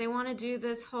better. But they want to do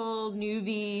this whole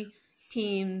newbie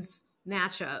teams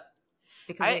matchup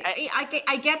because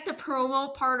I get the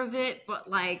promo part of it, but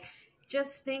like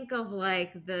just think of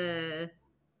like the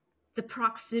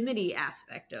proximity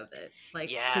aspect of it,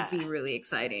 like could be really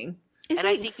exciting.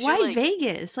 Why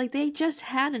Vegas? Like they just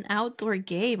had an outdoor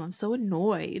game. I'm so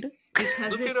annoyed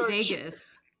because it's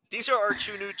Vegas. These are our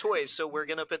two new toys, so we're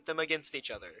gonna pit them against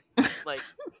each other. Like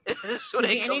this what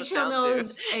the NHL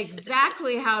knows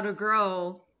exactly how to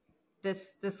grow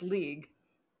this league.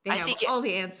 They have all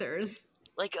the answers.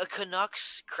 Like a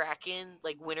Canucks Kraken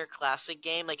like Winter Classic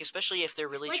game, like especially if they're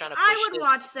really like, trying to push I would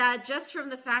watch that just from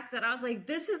the fact that I was like,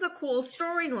 this is a cool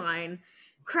storyline.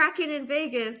 Kraken in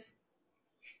Vegas.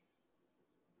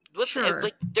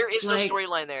 Like there is no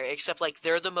storyline there except like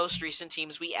they're the most recent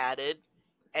teams we added,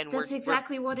 and that's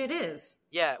exactly what it is.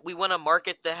 Yeah, we want to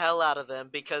market the hell out of them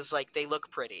because like they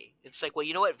look pretty. It's like, well,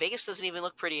 you know what? Vegas doesn't even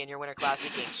look pretty in your Winter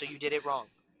Classic game, so you did it wrong.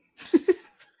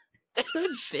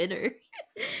 So bitter.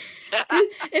 Dude,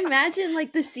 imagine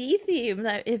like the sea theme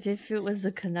that if it was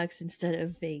the Canucks instead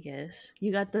of Vegas.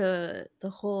 You got the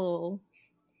whole,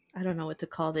 I don't know what to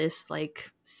call this, like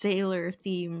sailor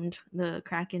themed the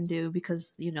Kraken do,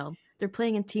 because you know they're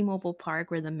playing in T-Mobile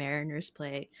Park where the Mariners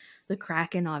play. The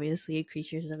Kraken, obviously,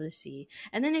 creatures of the sea.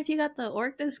 And then if you got the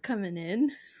orcas coming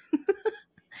in,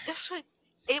 that's what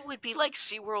it would be like.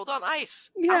 SeaWorld on ice.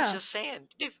 Yeah. I'm just saying.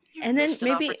 If you missed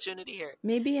an opportunity here.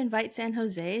 Maybe invite San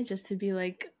Jose just to be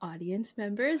like audience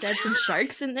members. Add some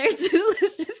sharks in there too.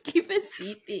 Let's just keep it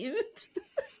sea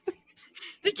themed.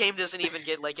 The game doesn't even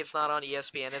get like it's not on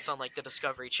ESPN. It's on like the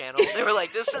Discovery Channel. They were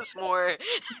like, "This is more."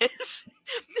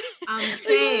 I'm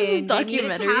saying they need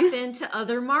to tap into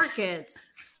other markets,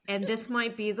 and this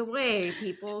might be the way.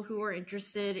 People who are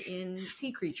interested in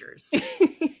sea creatures.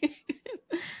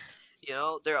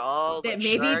 they're all That like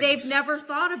maybe they've sharks. never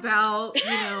thought about,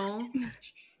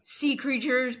 sea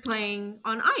creatures playing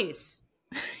on ice.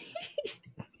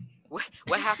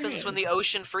 What happens saying. when the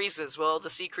ocean freezes? Well, the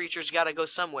sea creatures got to go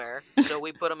somewhere, so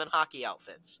we put them in hockey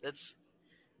outfits. It's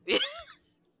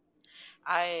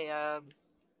I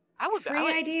would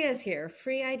Free ideas here.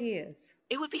 Free ideas.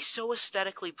 it would be so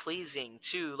aesthetically pleasing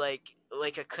too, like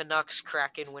a Canucks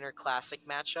Kraken Winter Classic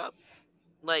matchup,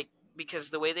 like because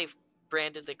the way they've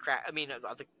branded the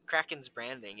the Kraken's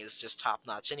branding is just top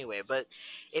notch anyway. But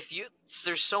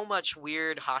there's so much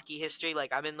weird hockey history.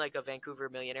 Like I'm in like a Vancouver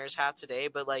Millionaires hat today,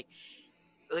 but like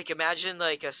imagine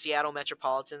like a Seattle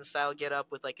Metropolitan style get up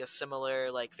with like a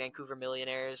similar like Vancouver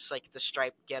Millionaires like the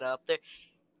stripe get up. There'd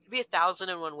be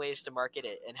 1,001 ways to market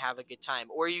it and have a good time.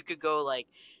 Or you could go like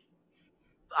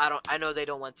I know they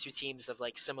don't want two teams of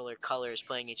like similar colors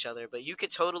playing each other, but you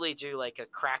could totally do like a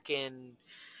Kraken.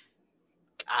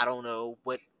 I don't know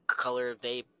what color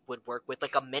they would work with,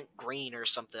 like a mint green or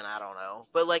something. I don't know,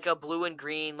 but like a blue and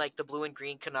green, like the blue and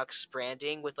green Canucks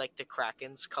branding with like the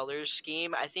Kraken's colors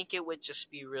scheme. I think it would just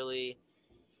be really,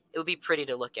 it would be pretty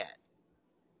to look at.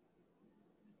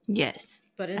 Yes.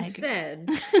 But instead,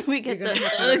 we get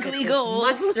the ugly gold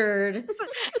mustard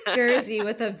jersey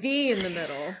with a V in the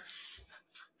middle.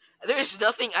 There's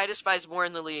nothing I despise more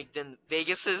in the league than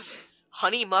Vegas's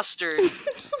honey mustard.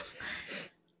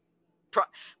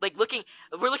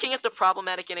 We're looking at the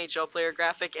problematic NHL player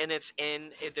graphic, and it's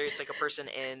like a person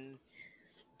in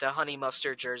the honey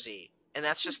mustard jersey, and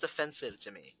that's just offensive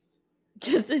to me.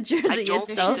 Just the jersey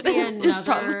itself is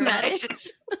problematic.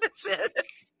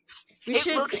 It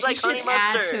looks like honey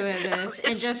mustard. Add to this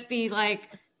and just be like,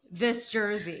 this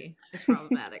jersey is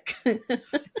problematic.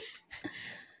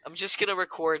 I'm just gonna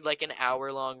record like an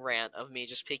hour-long rant of me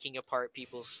just picking apart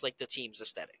people's like the team's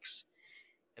aesthetics,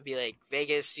 and be like,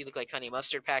 Vegas, you look like honey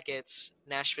mustard packets.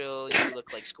 Nashville, you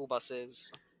look like school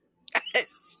buses.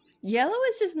 Yellow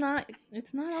is just not.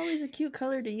 It's not always a cute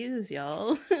color to use,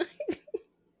 y'all.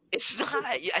 It's not.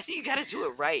 I think you got to do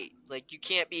it right. Like you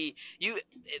can't be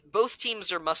both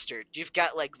teams are mustard. You've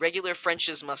got like regular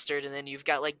French's mustard, and then you've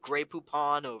got like Grey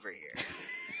Poupon over here.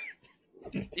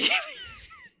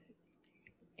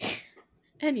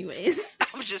 Anyways,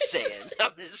 I'm just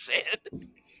saying.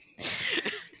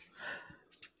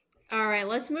 All right,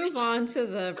 let's move on to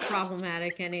the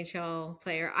problematic NHL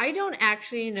player. I don't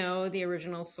actually know the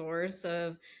original source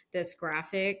of this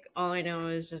graphic. All I know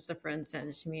is just a friend sent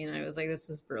it to me, and I was like, "This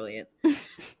is brilliant."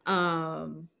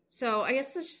 So I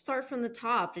guess let's just start from the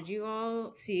top. Did you all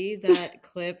see that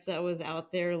clip that was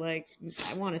out there? Like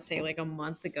I want to say like a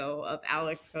month ago of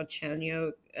Alex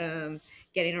Galchenyuk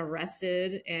getting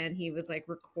arrested, and he was like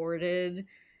recorded.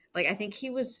 Like I think he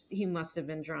must have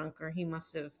been drunk, or he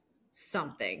must have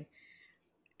something.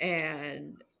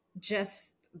 And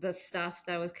just the stuff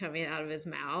that was coming out of his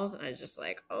mouth, I was just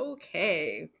like,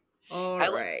 okay, all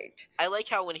right. I like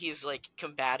how when he's like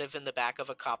combative in the back of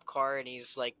a cop car and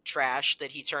he's like trash, that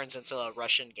he turns into a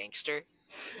Russian gangster.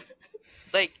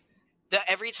 Like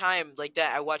every time like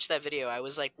that I watched that video, I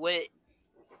was like,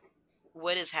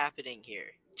 what is happening here?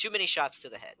 Too many shots to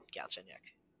the head,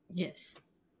 Galchenyuk. Yes.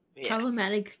 Yeah.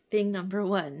 Problematic thing number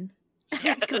one.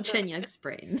 Alex Galchenyuk's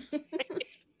brain.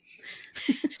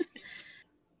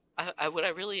 What I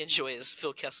really enjoy is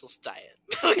Phil Kessel's diet.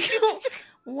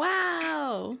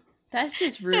 Wow. That's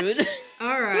just rude.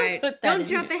 All right. Don't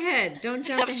jump ahead. Don't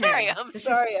jump ahead. I'm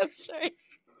sorry.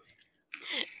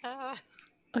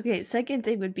 Okay, second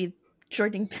thing would be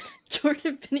Jordan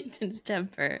Binnington's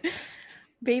temper.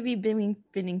 Baby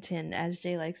Binnington, as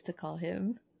Jay likes to call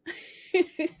him.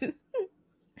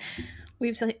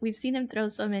 We've seen him throw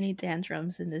so many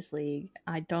tantrums in this league.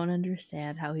 I don't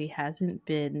understand how he hasn't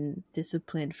been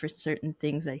disciplined for certain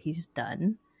things that he's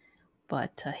done.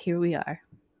 But here we are.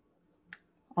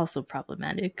 Also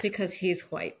problematic. Because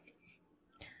he's white.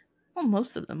 Well,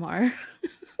 most of them are.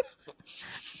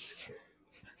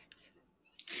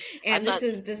 And this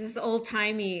is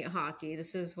old-timey hockey.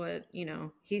 This is what,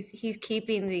 he's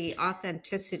keeping the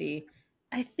authenticity.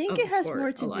 I think it has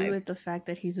more to do with the fact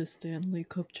that he's a Stanley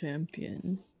Cup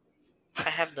champion. I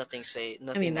have nothing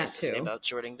nice to say about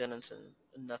Jordan Binnington.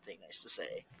 Nothing nice to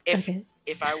say.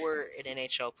 If I were an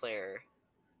NHL player,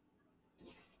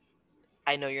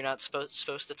 I know you're not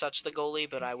supposed to touch the goalie,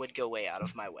 but I would go way out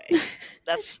of my way.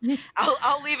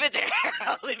 I'll leave it there.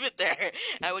 I'll leave it there.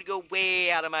 I would go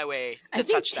way out of my way to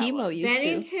touch that one.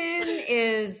 Binnington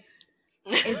is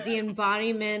the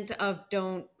embodiment of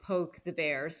don't poke the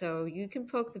bear. So you can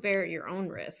poke the bear at your own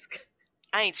risk.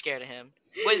 I ain't scared of him.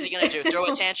 What is he gonna do?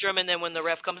 Throw a tantrum, and then when the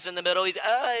ref comes in the middle, he's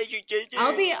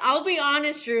I'll be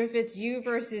honest, Drew. If it's you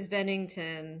versus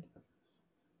Binnington,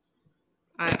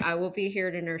 I will be here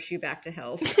to nurse you back to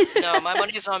health. No, my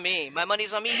money's on me. My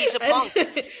money's on me. He's a punk.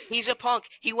 He's a punk.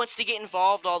 He wants to get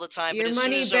involved all the time. Your but as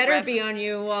soon money as better be on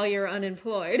you while you're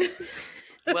unemployed.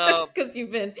 Well, because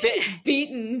you've been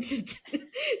beaten to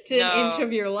No. an inch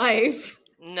of your life.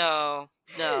 No,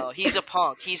 he's a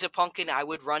punk. He's a punk, and I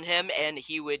would run him, and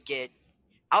he would get.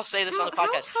 I'll say this on the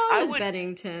podcast. How tall is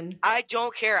Bennington? I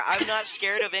don't care. I'm not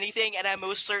scared of anything, and I'm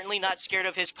most certainly not scared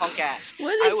of his punk ass.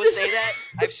 I will say that.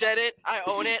 I've said it. I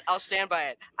own it. I'll stand by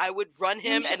it. I would run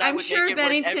him, and I would make it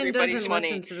Bennington worth everybody's doesn't money.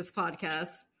 listen to this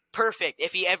podcast. Perfect.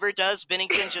 If he ever does,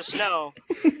 Bennington, just know.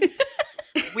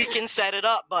 We can set it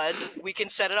up, bud. We can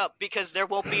set it up because there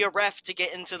won't be a ref to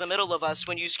get into the middle of us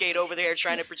when you skate over there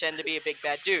trying to pretend to be a big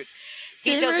bad dude.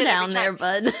 He does it down there,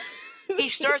 bud. He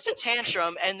starts a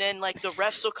tantrum, and then like the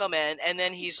refs will come in, and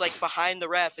then he's like behind the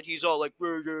ref, and he's all like,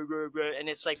 and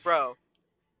it's like, bro,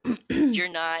 you're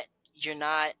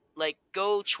not like,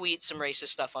 go tweet some racist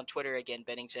stuff on Twitter again,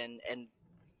 Bennington, and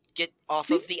get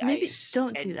off of the ice.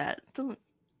 Don't do that. Don't.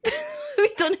 We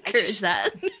don't encourage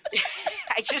that.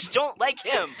 I just don't like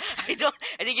him. I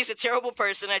think he's a terrible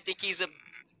person. I think he's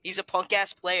a punk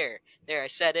ass player. There, I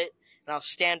said it, and I'll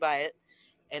stand by it.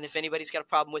 And if anybody's got a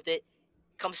problem with it,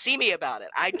 come see me about it.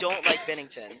 I don't like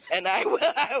Bennington, and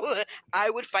I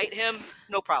would fight him,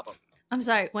 no problem. I'm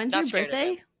sorry. When's your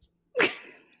birthday?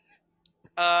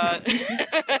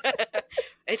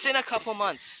 It's in a couple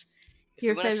months. If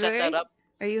You're you want to set that up,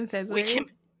 are you in February?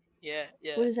 Yeah.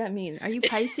 What does that mean? Are you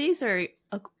Pisces or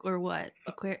what?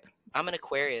 I'm an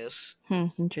Aquarius.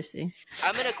 Interesting.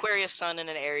 I'm an Aquarius sun and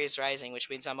an Aries rising, which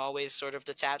means I'm always sort of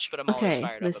detached, but I'm always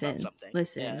fired up about something.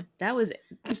 Listen, yeah. That was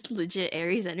legit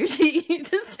Aries energy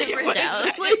to simmer down.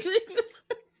 Exactly.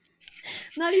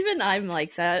 Not even I'm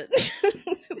like that.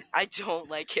 I don't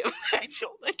like him. I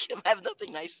have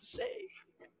nothing nice to say.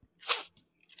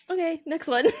 Okay, next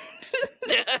one.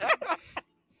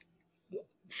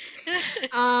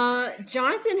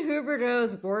 Jonathan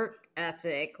Huberdeau's work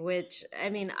ethic, which, I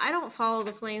mean, I don't follow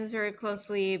the Flames very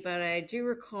closely, but I do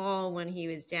recall when he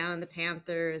was down in the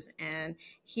Panthers and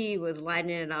he was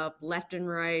lighting it up left and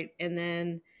right. And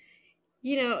then,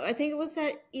 I think it was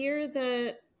that year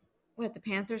the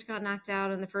Panthers got knocked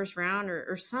out in the first round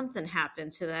or something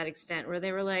happened to that extent where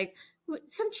they were like,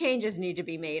 some changes need to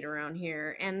be made around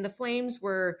here. And the Flames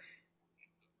were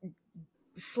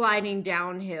sliding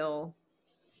downhill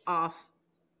off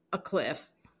a cliff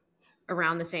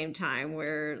around the same time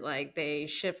where like they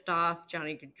shipped off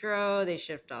Johnny Gaudreau, they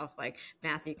shipped off like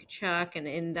Matthew Tkachuk, and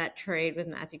in that trade with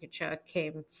Matthew Tkachuk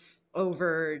came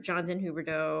over Jonathan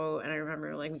Huberdeau, and I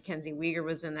remember like Mackenzie Weegar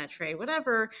was in that trade,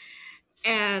 whatever.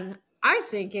 And I was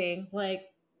thinking,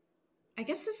 like, I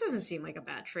guess this doesn't seem like a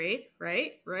bad trade,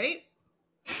 right?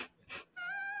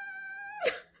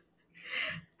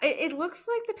 It looks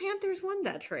like the Panthers won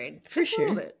that trade. For sure. A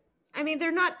little bit. I mean,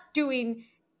 they're not doing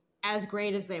as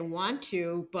great as they want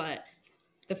to, but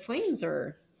the Flames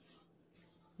are...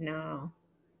 No.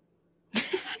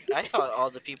 I thought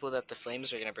all the people that the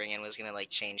Flames were going to bring in was going to, like,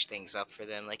 change things up for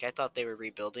them. Like, I thought they were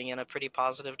rebuilding in a pretty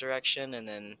positive direction, and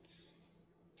then...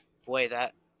 Boy,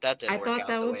 that didn't work out. I thought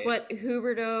that was what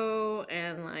Huberdeau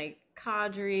and, like,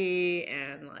 Kadri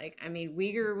and, like, I mean,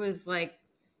 Weegar was, like,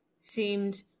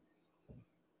 seemed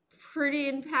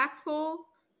pretty impactful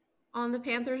on the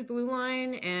Panthers blue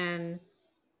line, and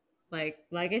like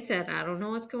I said, I don't know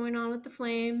what's going on with the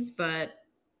Flames, but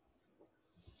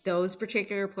those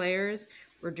particular players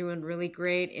were doing really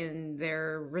great in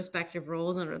their respective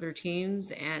roles on other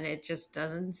teams, and it just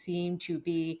doesn't seem to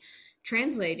be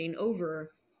translating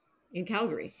over in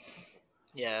Calgary.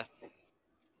 Yeah.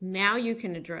 Now you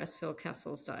can address Phil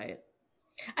Kessel's diet.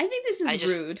 I think this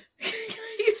is rude.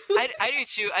 I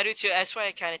do too. That's why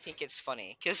I kind of think it's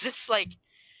funny, because it's like,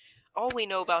 all we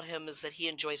know about him is that he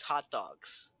enjoys hot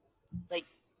dogs. Like,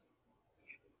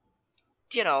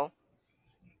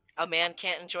 a man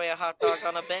can't enjoy a hot dog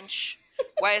on a bench.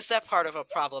 Why is that part of a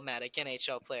problematic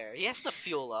NHL player? He has to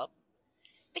fuel up.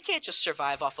 They can't just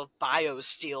survive off of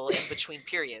BioSteel in between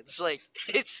periods. Like,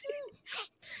 it's...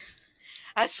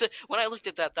 when I looked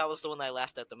at that was the one I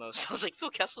laughed at the most. I was like,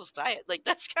 Phil Kessel's diet? Like,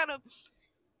 that's kind of...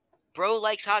 Bro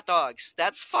likes hot dogs.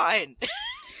 That's fine.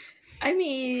 I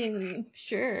mean,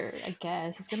 sure, I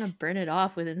guess. He's gonna burn it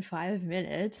off within 5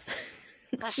 minutes.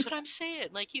 That's what I'm saying.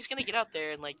 Like, he's gonna get out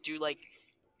there and, like, do, like,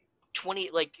 20,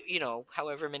 like,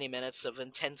 however many minutes of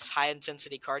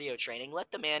high-intensity cardio training. Let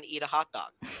the man eat a hot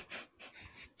dog.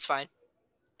 It's fine.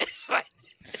 It's fine.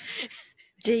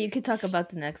 Jay, you could talk about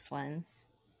the next one.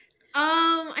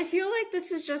 I feel like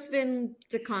this has just been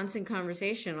the constant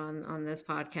conversation on this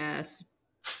podcast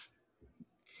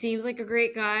seems like a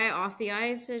great guy off the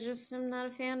ice. I just am not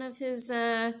a fan of his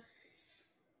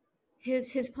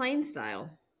playing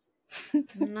style.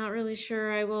 I'm not really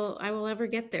sure I will ever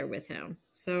get there with him.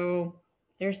 So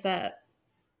there's that.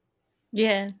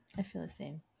 Yeah, I feel the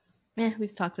same.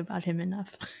 We've talked about him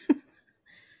enough.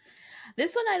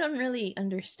 This one I don't really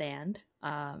understand.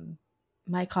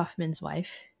 Mike Hoffman's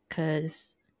wife,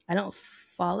 because I don't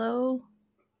follow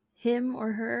him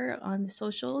or her on the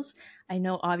socials. I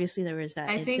know obviously there was that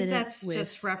I think incident that's with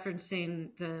just referencing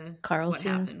what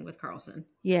Carlson. happened with Carlson.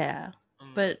 Yeah,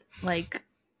 but like,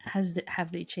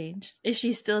 have they changed? Is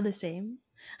she still the same?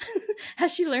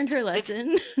 Has she learned her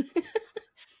lesson?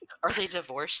 Are they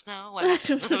divorced now? What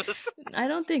happened? I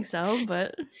don't think so,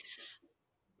 but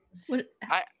what?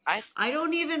 I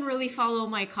don't even really follow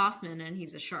Mike Hoffman, and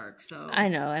he's a Shark, so I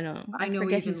know. I know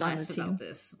forget even he's on the less team. about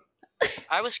this.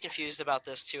 I was confused about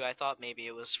this too. I thought maybe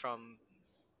it was from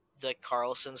the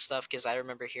Carlson stuff because I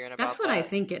remember hearing about That's what that. I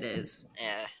think it is.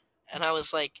 Yeah, and I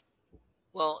was like,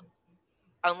 well,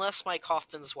 unless Mike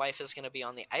Hoffman's wife is going to be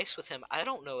on the ice with him, I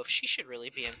don't know if she should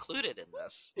really be included in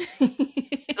this.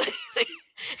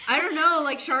 I don't know.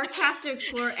 Like, Sharks have to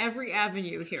explore every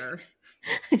avenue here.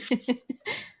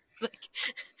 Like,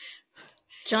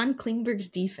 John Klingberg's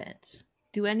defense.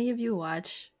 Do any of you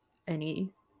watch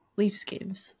any Leafs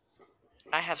games?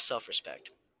 I have self-respect.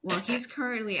 Well, he's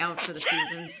currently out for the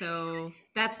season, so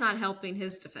that's not helping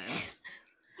his defense.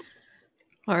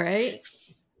 All right.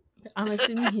 I'm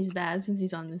assuming he's bad since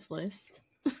he's on this list.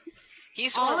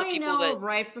 He's one of the people that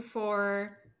right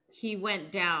before he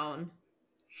went down,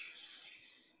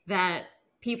 that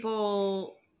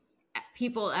people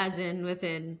as in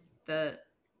within the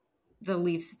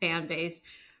Leafs fan base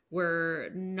were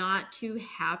not too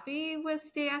happy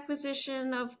with the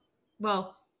acquisition of,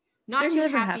 well, not They're too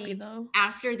never happy though.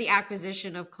 after the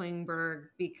acquisition of Klingberg,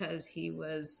 because he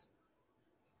was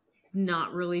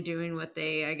not really doing what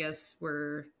they, I guess,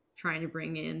 were trying to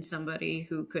bring in somebody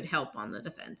who could help on the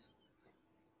defense.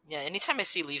 Yeah, anytime I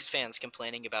see Leafs fans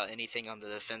complaining about anything on the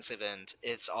defensive end,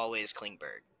 it's always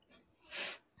Klingberg.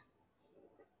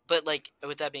 But like,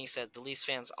 with that being said, the Leafs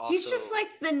fans also, he's just like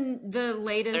the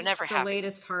latest, they're never happy.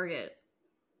 Latest target.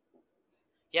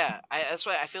 Yeah, that's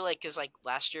why I feel like, because like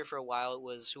last year for a while it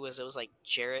was like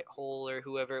Jarrett Hole or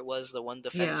whoever it was, the one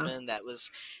defenseman that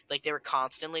was like, they were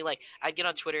constantly like, I'd get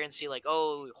on Twitter and see like,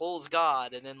 oh, Hole's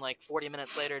God, and then like 40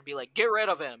 minutes later it'd be like, get rid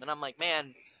of him, and I'm like,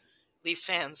 man, Leafs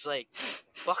fans, like,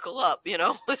 buckle up, you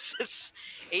know? It's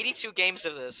 82 games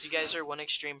of this. You guys are one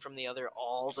extreme from the other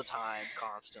all the time,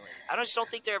 constantly. I just don't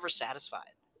think they're ever satisfied.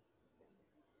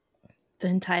 The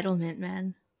entitlement,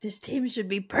 man. This team should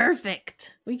be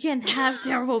perfect. We can't have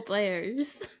terrible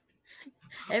players.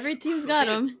 Every team's got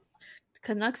them.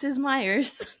 Canucks is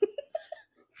Myers.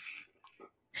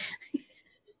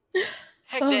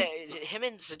 Heck, him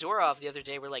and Zadorov the other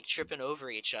day were like tripping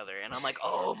over each other, and I'm like,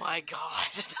 oh my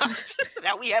god.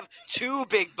 Now we have two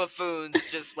big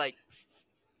buffoons just like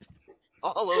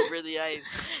all over the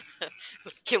ice.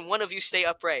 Can one of you stay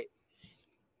upright?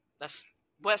 That's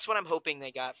what I'm hoping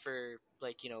they got for,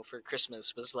 like, you know, for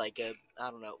Christmas, was like I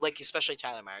don't know, like, especially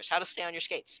Tyler Myers, how to stay on your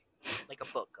skates, like a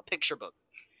picture book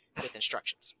with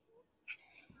instructions.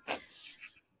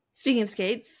 Speaking of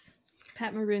skates,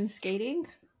 Pat Maroon's skating.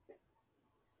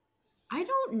 I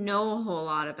don't know a whole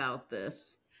lot about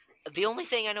this. The only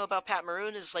thing I know about Pat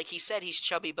Maroon is, like he said, he's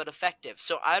chubby but effective,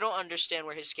 so I don't understand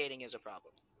where his skating is a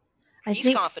problem.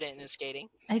 He's confident in his skating.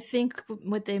 I think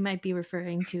what they might be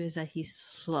referring to is that he's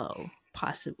slow,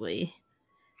 possibly.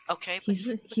 Okay,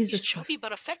 he's chubby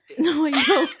but effective. No, I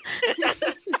know.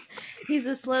 He's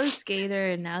a slow skater,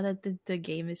 and now that the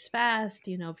game is fast,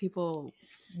 you know, people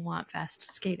want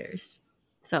fast skaters.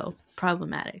 So,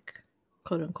 problematic,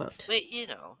 quote unquote. But, you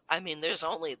know, I mean, there's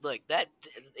only, look, that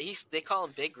they call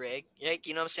him Big Rig, like,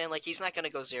 you know what I'm saying? Like, he's not going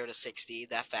to go 0 to 60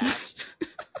 that fast.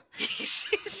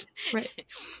 Right.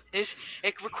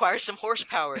 It requires some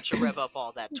horsepower to rev up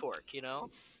all that torque, you know?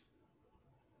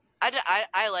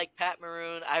 I like Pat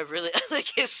Maroon. I really like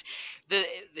his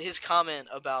comment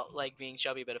about, like, being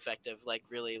chubby but effective, like,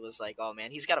 really was like, oh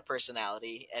man, he's got a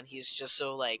personality, and he's just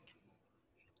so, like,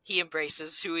 he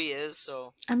embraces who he is.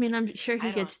 So I mean, I'm sure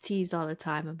he gets teased all the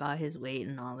time about his weight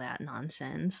and all that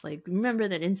nonsense. Like, remember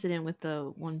that incident with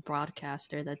the one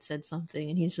broadcaster that said something,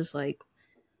 and he's just like,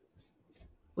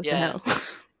 what the hell?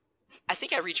 I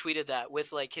think I retweeted that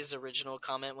with, like, his original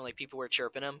comment when, like, people were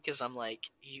chirping him, because I'm like,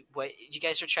 you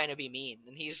guys are trying to be mean,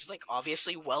 and he's, like,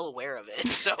 obviously well aware of it.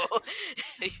 So,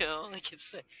 you know, like,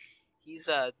 he's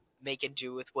making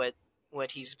do with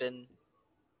what he's been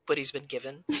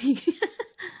given.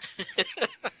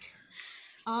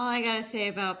 All I gotta say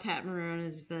about Pat Maroon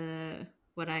is the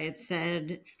what I had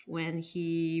said when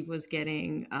he was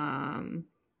getting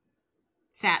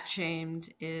fat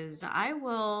shamed is I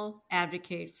will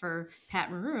advocate for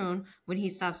Pat Maroon when he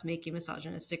stops making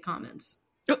misogynistic comments.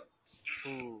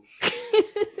 Ooh.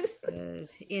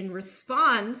 Because in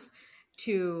response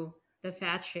to the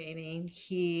fat shaming,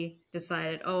 he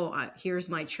decided, oh, here's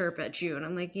my chirp at you. And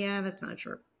I'm like, yeah, that's not a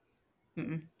chirp.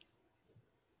 Mm-mm.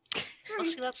 Well,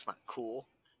 see, that's not cool.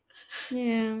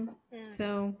 Yeah.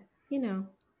 So, you know.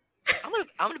 I'm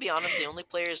gonna be honest. The only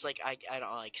players like I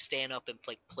don't like stand up and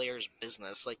like players'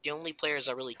 business. Like the only players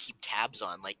I really keep tabs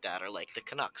on like that are like the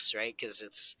Canucks, right?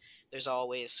 Because there's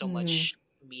always so much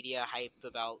media hype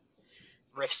about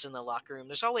rifts in the locker room.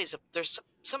 There's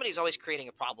somebody's always creating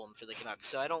a problem for the Canucks.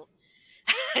 So I don't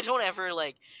I don't ever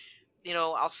like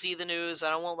I'll see the news. I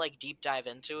don't want like deep dive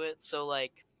into it. So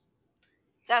like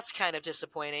that's kind of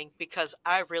disappointing because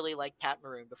I really liked Pat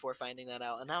Maroon before finding that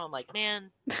out, and now I'm like, man.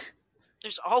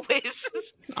 There's always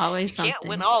Always you something. can't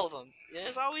win all of them.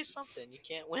 There's always something. You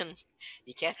can't win.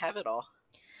 You can't have it all.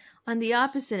 On the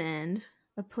opposite end,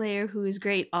 a player who is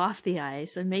great off the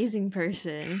ice, amazing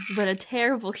person, but a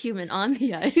terrible human on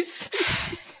the ice.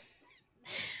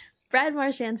 Brad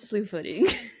Marchand's slew footing.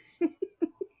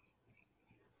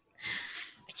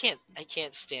 I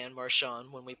can't stand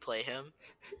Marchand when we play him.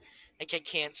 Like I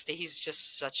can't stay. He's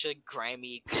just such a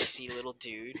grimy, greasy little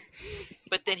dude.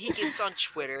 But then he gets on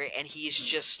Twitter and he's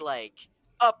just like,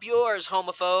 "Up yours,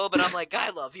 homophobe," and I'm like, "I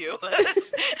love you."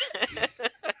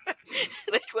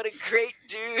 Like what a great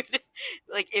dude.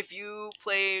 Like if you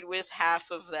played with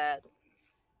half of that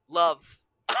love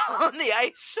on the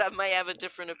ice, I might have a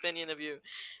different opinion of you.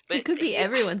 But He could be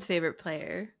everyone's favorite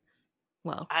player.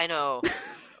 Well, I know.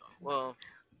 Well,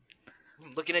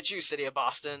 I'm looking at you, City of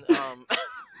Boston.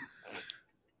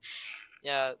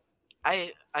 Yeah,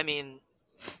 I mean,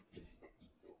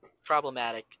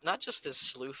 problematic. Not just his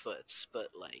slew foots, but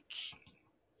like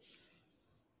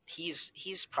he's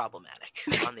problematic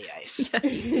on the ice.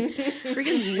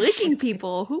 Freaking licking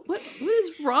people. What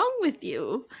is wrong with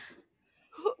you?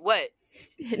 What?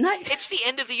 Not... It's the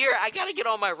end of the year. I gotta get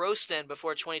all my roast in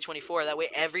before 2024. That way,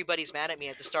 everybody's mad at me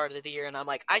at the start of the year, and I'm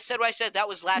like, I said what I said. That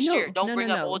was last year. Don't bring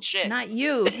up old shit. Not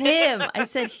you, him. I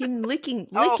said him licking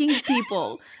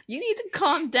people. You need to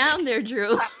calm down there,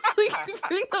 Drew.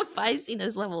 Bring the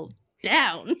feistiness level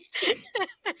down.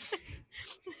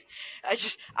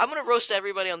 I'm gonna roast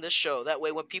everybody on this show. That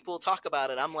way, when people talk about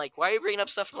it, I'm like, why are you bringing up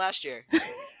stuff from last year?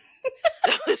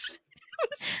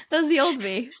 That was the old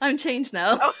me. I'm changed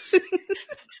now.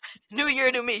 New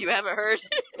year, new me. You haven't heard?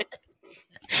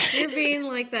 You're being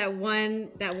like that one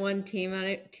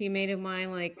teammate of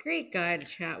mine, like great guy to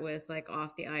chat with, like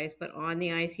off the ice, but on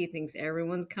the ice he thinks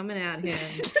everyone's coming at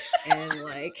him, and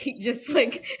like he just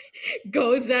like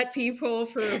goes at people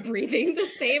for breathing the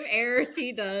same air as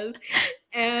he does,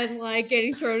 and like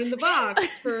getting thrown in the box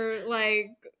for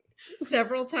like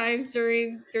several times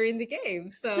during the game.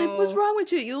 So it's like, what's wrong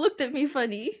with you? You looked at me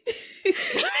funny.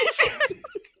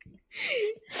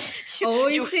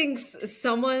 Always thinks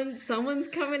someone's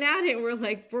coming at him. We're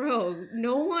like, bro,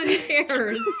 no one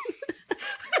cares.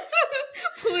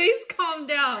 Please calm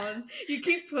down. You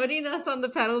keep putting us on the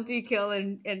penalty kill,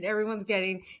 and everyone's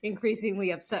getting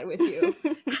increasingly upset with you.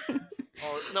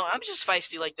 Oh, no, I'm just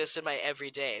feisty like this in my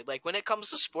everyday. Like when it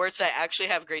comes to sports, I actually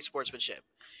have great sportsmanship.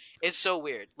 It's so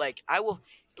weird. Like I will,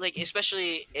 like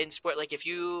especially in sport, like if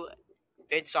you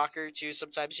in soccer too.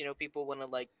 Sometimes people want to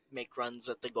like make runs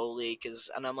at the goalie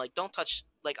and I'm like, don't touch.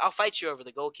 Like I'll fight you over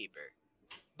the goalkeeper,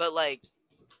 but like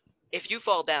if you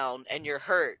fall down and you're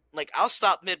hurt, like I'll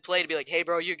stop mid play to be like, hey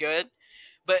bro, you good?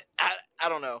 But I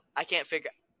don't know. I can't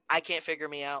figure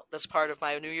me out. That's part of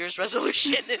my New Year's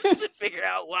resolution is to figure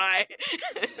out why.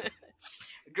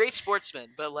 Great sportsman,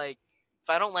 but like if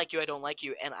I don't like you, I don't like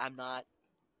you, and I'm not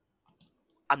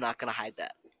gonna hide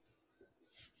that.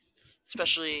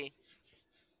 Especially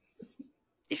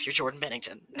if you're Jordan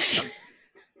Bennington.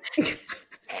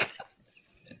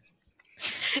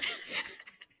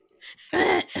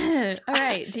 All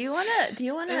right. Do you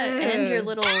wanna end your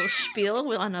little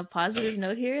spiel on a positive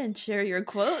note here and share your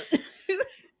quote?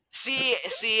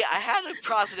 See, I had a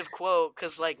positive quote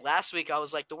because like last week I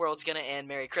was like, the world's gonna end,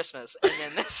 Merry Christmas, and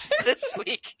then this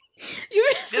week you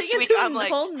were singing to a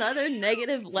whole nother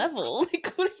negative level.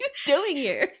 Like, what are you doing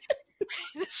here?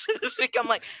 This week I'm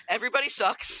like, everybody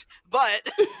sucks, but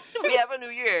we have a new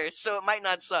year, so it might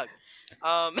not suck.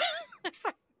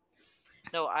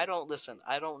 No, I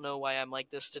don't know why I'm like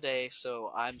this today,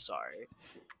 so I'm sorry.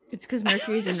 It's because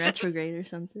Mercury's in retrograde or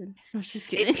something. I'm just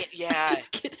kidding. Yeah.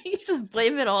 Just kidding. You just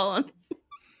blame it all on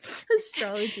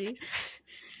astrology.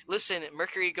 Listen,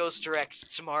 Mercury goes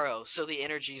direct tomorrow, so the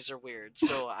energies are weird.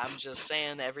 So I'm just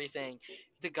saying everything.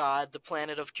 The god, the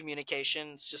planet of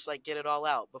communications, just like get it all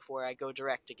out before I go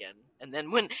direct again. And then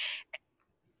when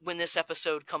this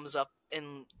episode comes up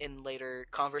in later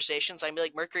conversations, I'm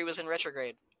like, Mercury was in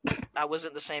retrograde. I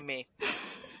wasn't the same me.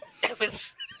 It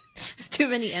was. There's too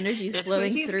many energies That's flowing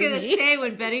what he's through gonna me. say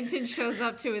when Bennington shows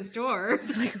up to his door.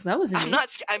 It's like, that wasn't me.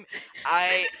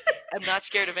 I'm not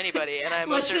scared of anybody, and I'm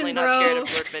most Listen, certainly bro, not scared of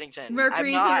George Bennington.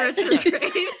 Mercury's I'm not. in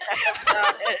retrograde.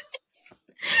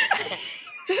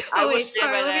 I will wait, stand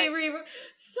sorry, by let that. me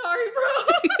sorry, bro.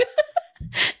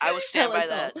 I will stand by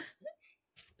that.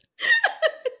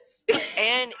 Helitol.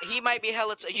 And he might be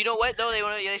hella. You know what though?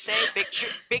 They say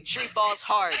big tree falls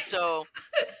hard. So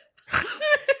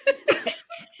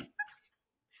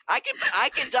I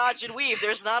can dodge and weave.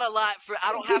 There's not a lot for.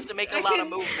 I don't have to make a lot of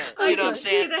movement. You know what I'm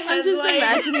saying? I'm just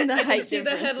imagining the I height can see the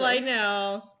difference, headline like-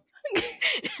 now.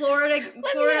 Florida at him,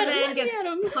 man let gets me at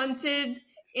him. punted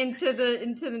into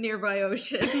the nearby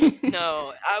ocean.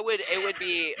 No, it would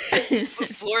be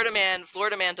Florida man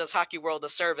does Hockey World a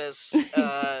service.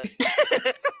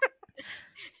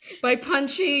 By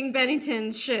punching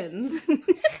Bennington's shins.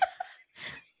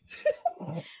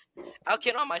 I'll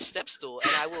get on my step stool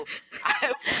and I will.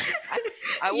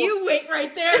 I will. You wait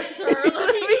right there, sir.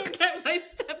 Let me go get my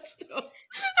step stool.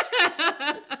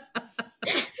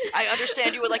 I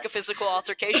understand you would like a physical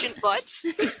altercation, but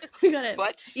We got it.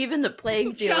 but Even the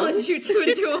playing field. Challenge you to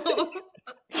a duel.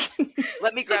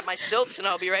 let me grab my stilts and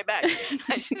I'll be right back.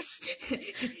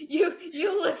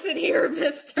 You listen here,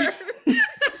 mister.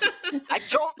 I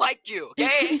don't like you,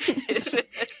 okay?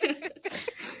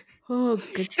 Oh,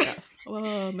 good stuff.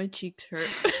 Oh, my cheeks hurt.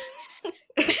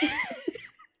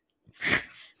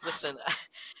 Listen,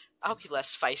 I'll be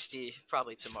less feisty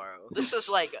probably tomorrow. This is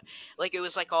like it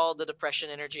was like all the depression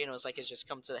energy, and it was like it just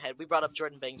come to the head. We brought up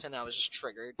Jordan Bennington, and I was just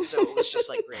triggered, so it was just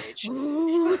like rage.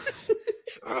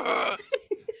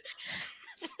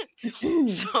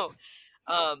 So,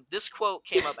 this quote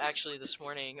came up actually this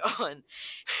morning on.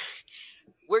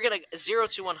 We're gonna 0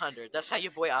 to 100. That's how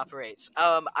your boy operates.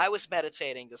 I was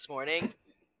meditating this morning.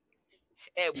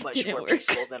 It much Didn't more work.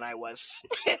 peaceful than I was.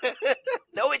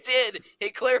 No, it did.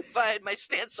 It clarified my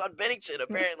stance on Bennington,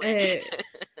 apparently.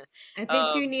 I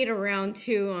think you need a round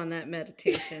 2 on that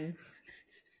meditation.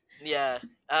 Yeah.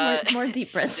 More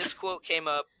deep breaths. This quote came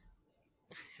up.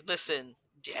 Listen.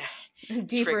 A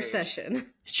deeper Triggered.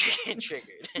 session.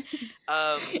 Triggered.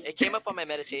 It came up on my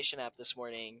meditation app this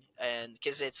morning, and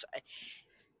because it's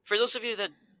for those of you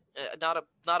that not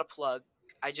a plug.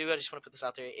 I just want to put this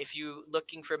out there. If you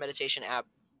looking for a meditation app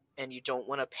and you don't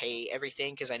want to pay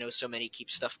everything, because I know so many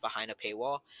keep stuff behind a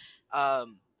paywall,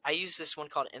 I use this one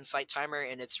called Insight Timer,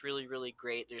 and it's really, really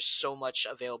great. There's so much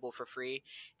available for free.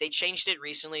 They changed it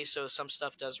recently, so some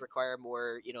stuff does require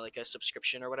more, like a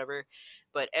subscription or whatever.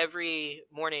 But every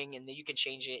morning, and you can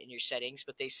change it in your settings,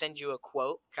 but they send you a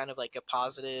quote, kind of like a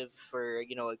positive or,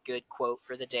 a good quote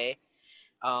for the day.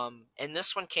 And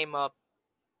this one came up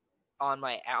on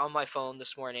my phone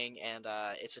this morning, and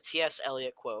it's a T.S.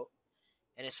 Eliot quote,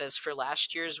 and it says, "For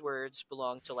last year's words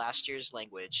belong to last year's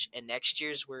language, and next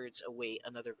year's words await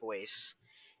another voice,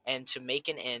 and to make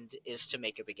an end is to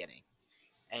make a beginning."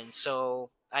 And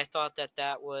so I thought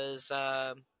that was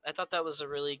a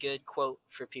really good quote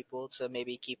for people to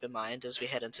maybe keep in mind as we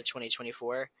head into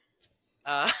 2024.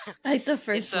 I like the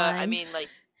first line. I mean, like.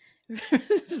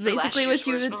 It's basically what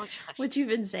you've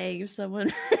been saying. If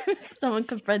someone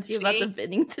confronts you about the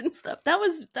Bennington stuff, that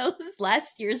was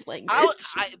last year's language.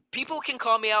 People can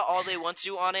call me out all they want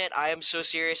to on it. I am so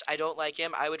serious. I don't like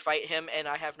him. I would fight him, and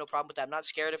I have no problem with that. I'm not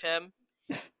scared of him.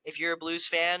 If you're a Blues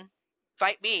fan,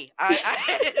 fight me.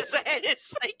 It's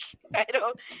like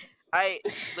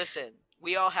listen.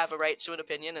 We all have a right to an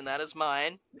opinion, and that is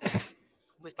mine.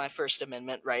 With my First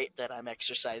Amendment right that I'm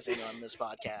exercising on this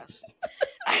podcast.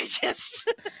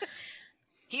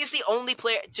 He's the only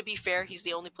player, to be fair, he's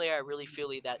the only player I really feel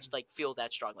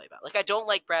that strongly about. Like, I don't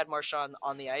like Brad Marchand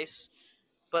on the ice,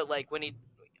 but like when he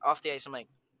off the ice, I'm like,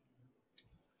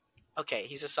 okay,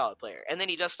 he's a solid player. And then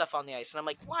he does stuff on the ice, and I'm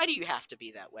like, why do you have to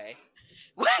be that way?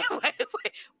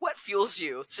 What fuels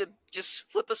you to just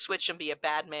flip a switch and be a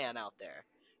bad man out there?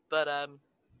 But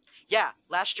yeah,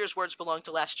 last year's words belong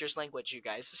to last year's language, you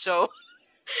guys. So,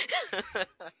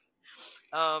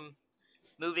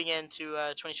 moving into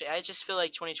 2020, I just feel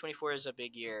like 2024 is a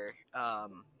big year.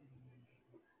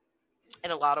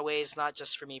 In a lot of ways, not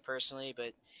just for me personally,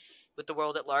 but with the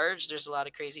world at large. There's a lot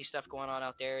of crazy stuff going on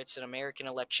out there. It's an American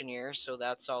election year, so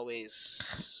that's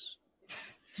always.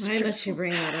 Why must you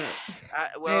bring that up?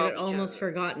 I had almost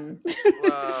forgotten.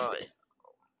 Well,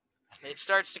 it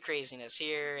starts the craziness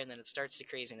here, and then it starts the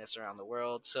craziness around the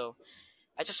world. So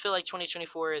I just feel like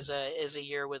 2024 is a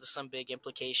year with some big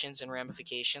implications and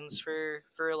ramifications for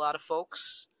a lot of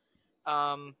folks.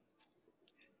 Um,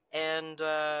 and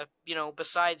you know,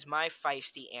 besides my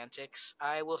feisty antics,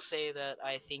 I will say that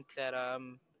I think that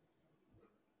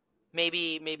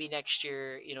maybe next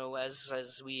year, you know,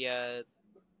 as we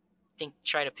think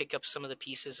try to pick up some of the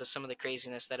pieces of some of the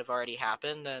craziness that have already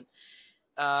happened, that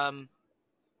um,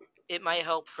 it might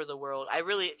help for the world. I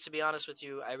really, to be honest with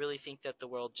you, I really think that the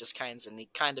world just kind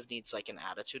of needs like an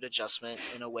attitude adjustment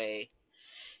in a way.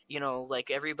 You know,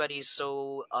 like everybody's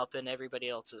so up in everybody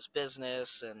else's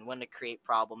business and want to create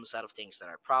problems out of things that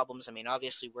are problems. I mean,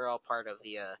 obviously, we're all part of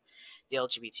the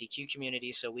LGBTQ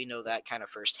community, so we know that kind of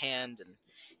firsthand,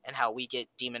 and how we get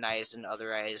demonized and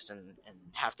otherized and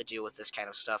have to deal with this kind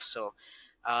of stuff. So,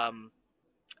 um,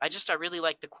 I really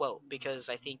like the quote because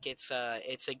I think it's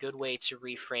a good way to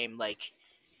reframe like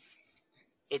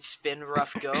it's been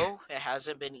rough go. It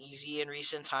hasn't been easy in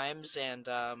recent times, and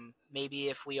maybe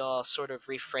if we all sort of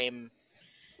reframe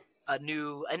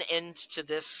an end to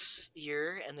this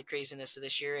year and the craziness of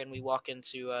this year, and we walk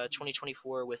into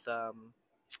 2024 with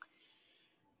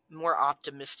more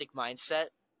optimistic mindset.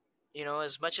 You know,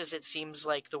 as much as it seems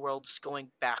like the world's going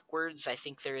backwards, I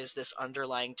think there is this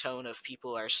underlying tone of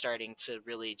people are starting to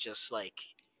really just like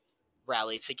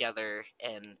rally together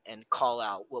and call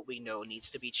out what we know needs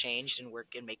to be changed and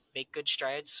work and make good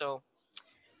strides. So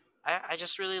I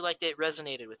just really liked it. It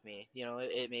resonated with me. You know,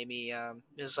 it made me it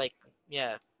was like,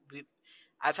 yeah, we,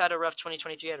 I've had a rough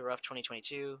 2023, I had a rough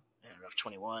 2022, and a rough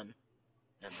 21,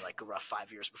 and like a rough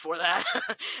 5 years before that.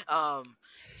 um,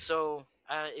 so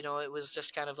you know, it was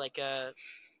just kind of like a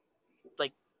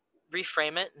like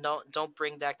reframe it. Don't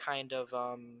bring that kind of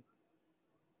I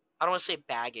don't want to say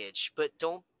baggage, but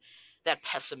don't that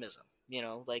pessimism. You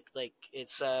know, like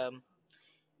it's a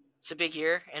big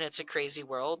year and it's a crazy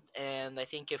world, and I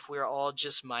think if we're all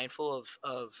just mindful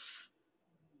of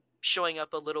showing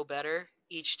up a little better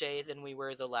each day than we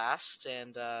were the last,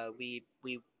 and we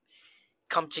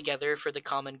come together for the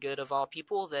common good of all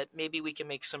people, that maybe we can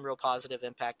make some real positive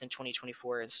impact in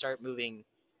 2024 and start moving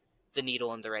the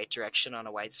needle in the right direction on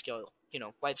a wide scale, you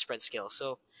know, widespread scale.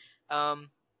 So,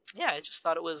 um, yeah, I just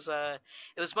thought it was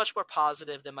much more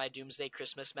positive than my Doomsday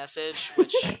Christmas message,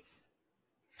 which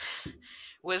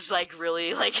was like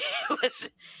really like it was.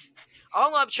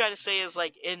 All I'm trying to say is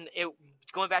like in it.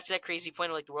 Going back to that crazy point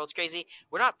of like the world's crazy,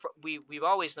 we're not we've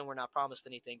always known we're not promised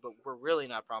anything, but we're really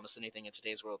not promised anything in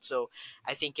today's world. So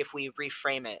I think if we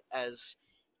reframe it as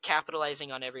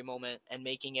capitalizing on every moment and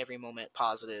making every moment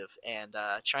positive, and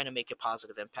trying to make a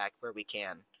positive impact where we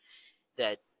can,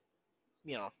 that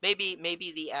you know, maybe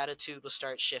the attitude will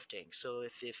start shifting. So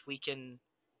if we can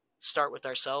start with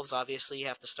ourselves, obviously you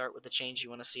have to start with the change you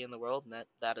want to see in the world, and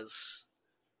that is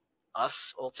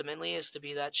us ultimately, is to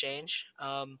be that change.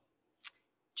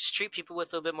 Just treat people with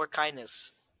a little bit more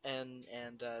kindness, and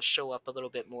show up a little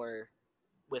bit more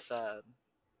with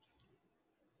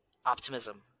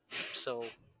optimism. So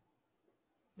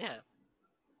yeah,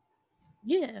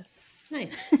 Yeah.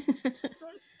 Nice.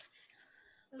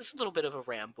 it's a little bit of a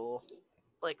ramble,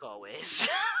 like always.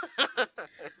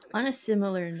 On a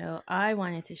similar note, I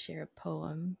wanted to share a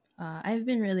poem. I've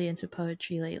been really into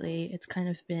poetry lately. It's kind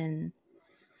of been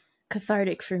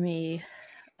cathartic for me,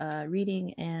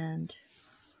 reading and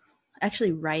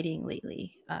actually writing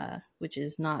lately, which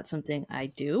is not something I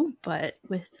do, but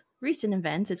with recent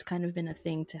events, it's kind of been a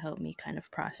thing to help me kind of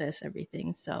process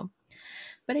everything. So,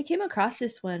 but I came across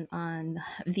this one on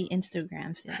the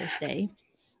Instagrams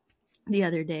the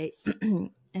other day,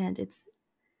 and it's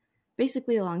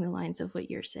basically along the lines of what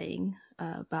you're saying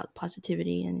about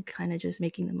positivity and kind of just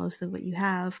making the most of what you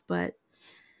have. But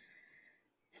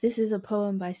this is a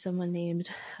poem by someone named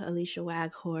Alicia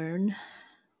Waghorn,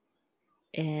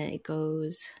 and it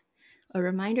goes: a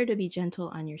reminder to be gentle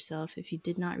on yourself if you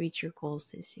did not reach your goals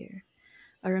this year.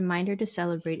 A reminder to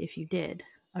celebrate if you did.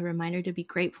 A reminder to be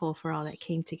grateful for all that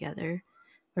came together.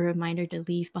 A reminder to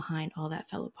leave behind all that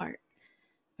fell apart.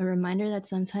 A reminder that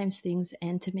sometimes things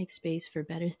end to make space for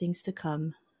better things to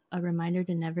come. A reminder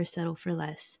to never settle for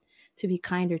less. To be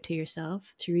kinder to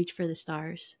yourself. To reach for the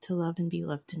stars. To love and be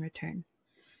loved in return.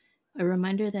 A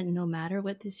reminder that no matter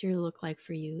what this year looked like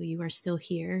for you, you are still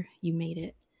here. You made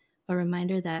it. A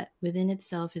reminder that within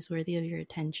itself is worthy of your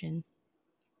attention.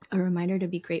 A reminder to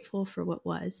be grateful for what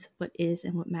was, what is,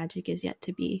 and what magic is yet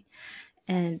to be.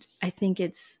 And I think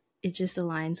it just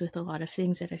aligns with a lot of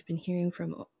things that I've been hearing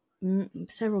from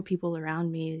several people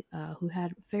around me who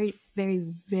had very, very,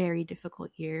 very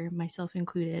difficult year, myself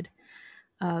included.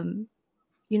 Um,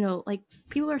 you know, like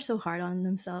people are so hard on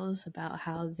themselves about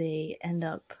how they end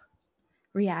up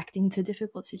reacting to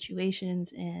difficult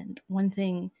situations. And one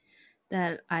thing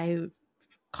that I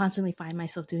constantly find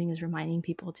myself doing is reminding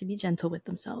people to be gentle with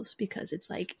themselves, because it's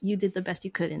like you did the best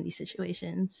you could in these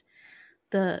situations.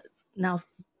 Now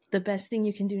the best thing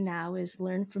you can do now is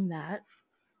learn from that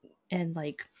and,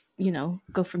 like, you know,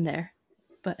 go from there.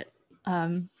 But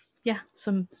yeah,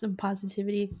 some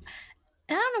positivity.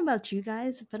 And I don't know about you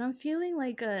guys, but I'm feeling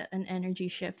like an energy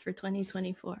shift for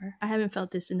 2024. I haven't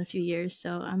felt this in a few years,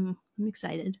 so I'm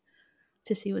excited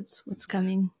to see what's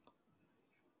coming.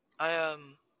 I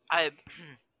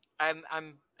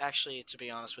I'm actually, to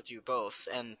be honest with you both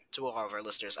and to all of our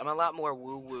listeners, I'm a lot more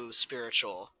woo woo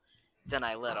spiritual than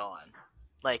I let on.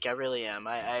 Like, I really am.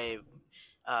 I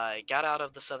got out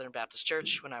of the Southern Baptist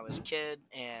Church when I was a kid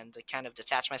and kind of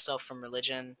detached myself from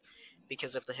religion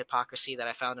because of the hypocrisy that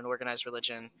I found in organized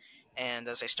religion. And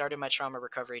as I started my trauma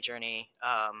recovery journey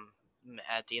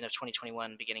at the end of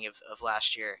 2021, beginning of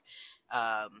last year,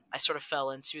 I sort of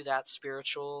fell into that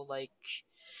spiritual, like,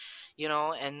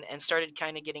 and started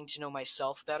kind of getting to know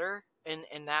myself better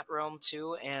in that realm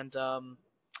too. And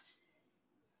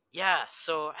yeah,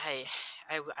 so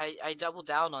I double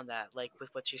down on that, like with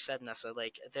what you said, Nessa.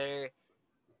 Like,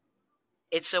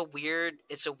 it's a weird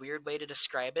way to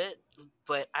describe it,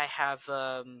 but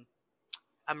I'm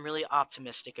really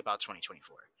optimistic about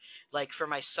 2024. Like, for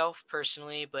myself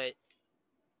personally, but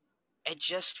it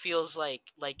just feels like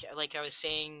I was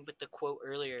saying with the quote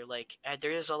earlier, like,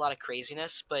 there is a lot of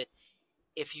craziness, but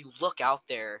if you look out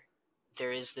there,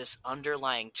 there is this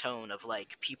underlying tone of,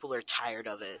 like, people are tired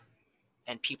of it,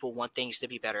 and people want things to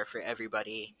be better for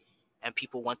everybody, and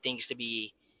people want things to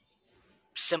be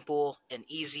simple and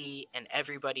easy, and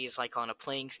everybody's like on a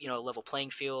level playing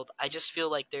field. I just feel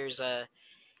like there's a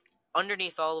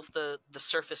underneath all of the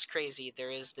surface crazy,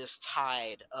 there is this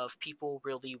tide of people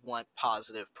really want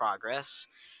positive progress.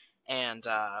 And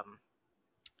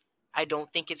I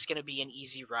don't think it's going to be an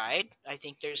easy ride. I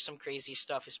think there's some crazy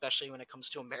stuff, especially when it comes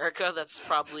to America, that's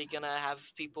probably going to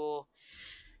have people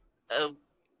a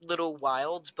little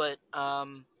wild. But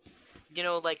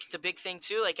like, the big thing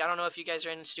too, like, I don't know if you guys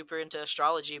are super into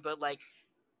astrology, but, like,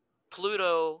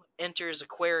 Pluto enters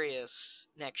Aquarius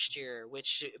next year,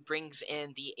 which brings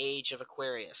in the age of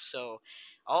Aquarius. So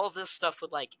all of this stuff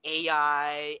with, like,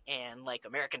 AI and, like,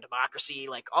 American democracy,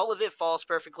 like, all of it falls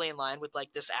perfectly in line with,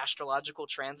 like, this astrological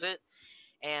transit.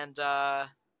 And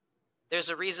there's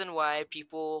a reason why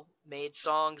people made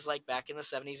songs, like, back in the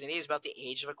 70s and 80s about the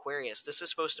age of Aquarius. This is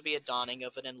supposed to be a dawning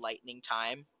of an enlightening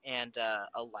time and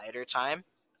a lighter time.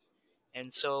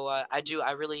 And so I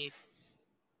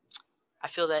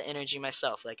feel that energy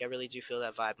myself. Like, I really do feel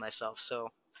that vibe myself.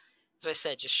 So, as I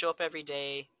said, just show up every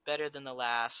day better than the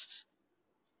last.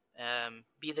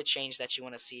 Be the change that you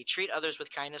want to see. Treat others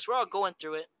with kindness. We're all going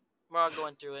through it. We're all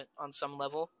going through it on some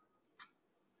level.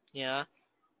 Yeah.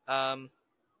 Um,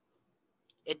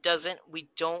 we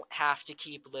don't have to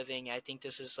keep living. I think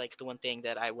this is, like, the one thing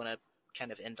that I want to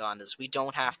kind of end on is we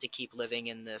don't have to keep living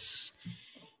in this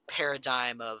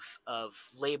paradigm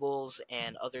of labels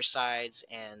and other sides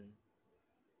and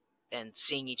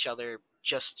seeing each other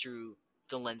just through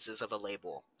the lenses of a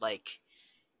label. Like,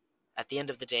 at the end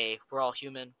of the day, we're all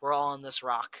human. We're all on this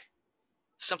rock.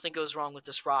 If something goes wrong with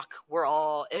this rock,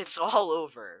 it's all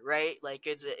over, right? Like,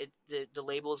 the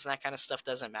labels and that kind of stuff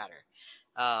doesn't matter.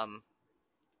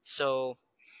 So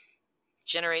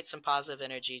generate some positive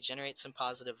energy, generate some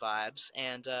positive vibes,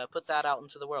 and put that out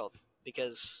into the world,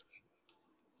 because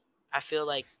I feel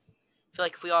like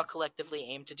if we all collectively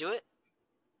aim to do it,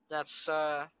 that's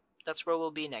where we'll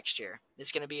be next year.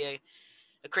 It's going to be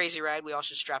a crazy ride. We all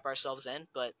should strap ourselves in,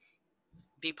 but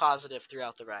be positive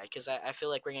throughout the ride, because I feel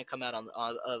like we're going to come out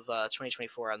of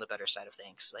 2024 on the better side of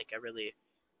things. Like,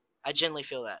 I genuinely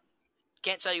feel that.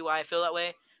 Can't tell you why I feel that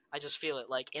way. I just feel it,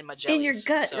 like, in my jellies. In your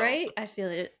gut, right? I feel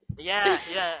it. Yeah.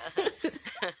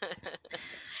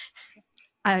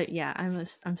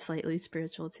 I'm slightly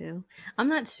spiritual too. I'm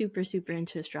not super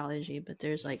into astrology, but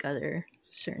there's, like, other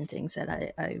certain things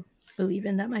that I believe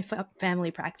in that my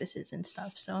family practices and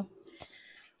stuff. So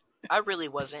I really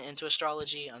wasn't into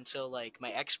astrology until, like, my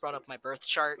ex brought up my birth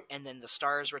chart, and then the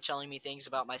stars were telling me things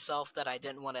about myself that I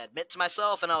didn't want to admit to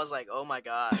myself, and I was like, oh my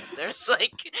god. There's,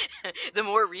 like, the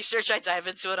more research I dive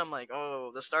into it, I'm like, oh,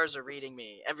 the stars are reading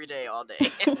me every day, all day.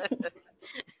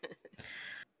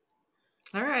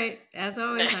 All right. As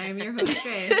always, I am your host,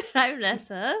 Jay. I'm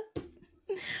Nessa.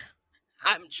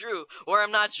 I'm Drew, or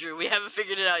I'm not Drew. We haven't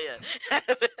figured it out yet.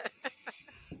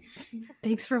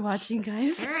 Thanks for watching,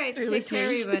 guys. All right. Take care,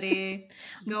 everybody.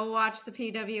 Go watch the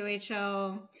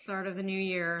PWHL start of the new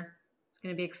year. It's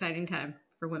going to be an exciting time.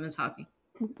 for women's hockey.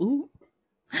 Ooh.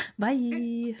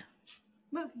 Bye.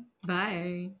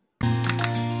 Bye.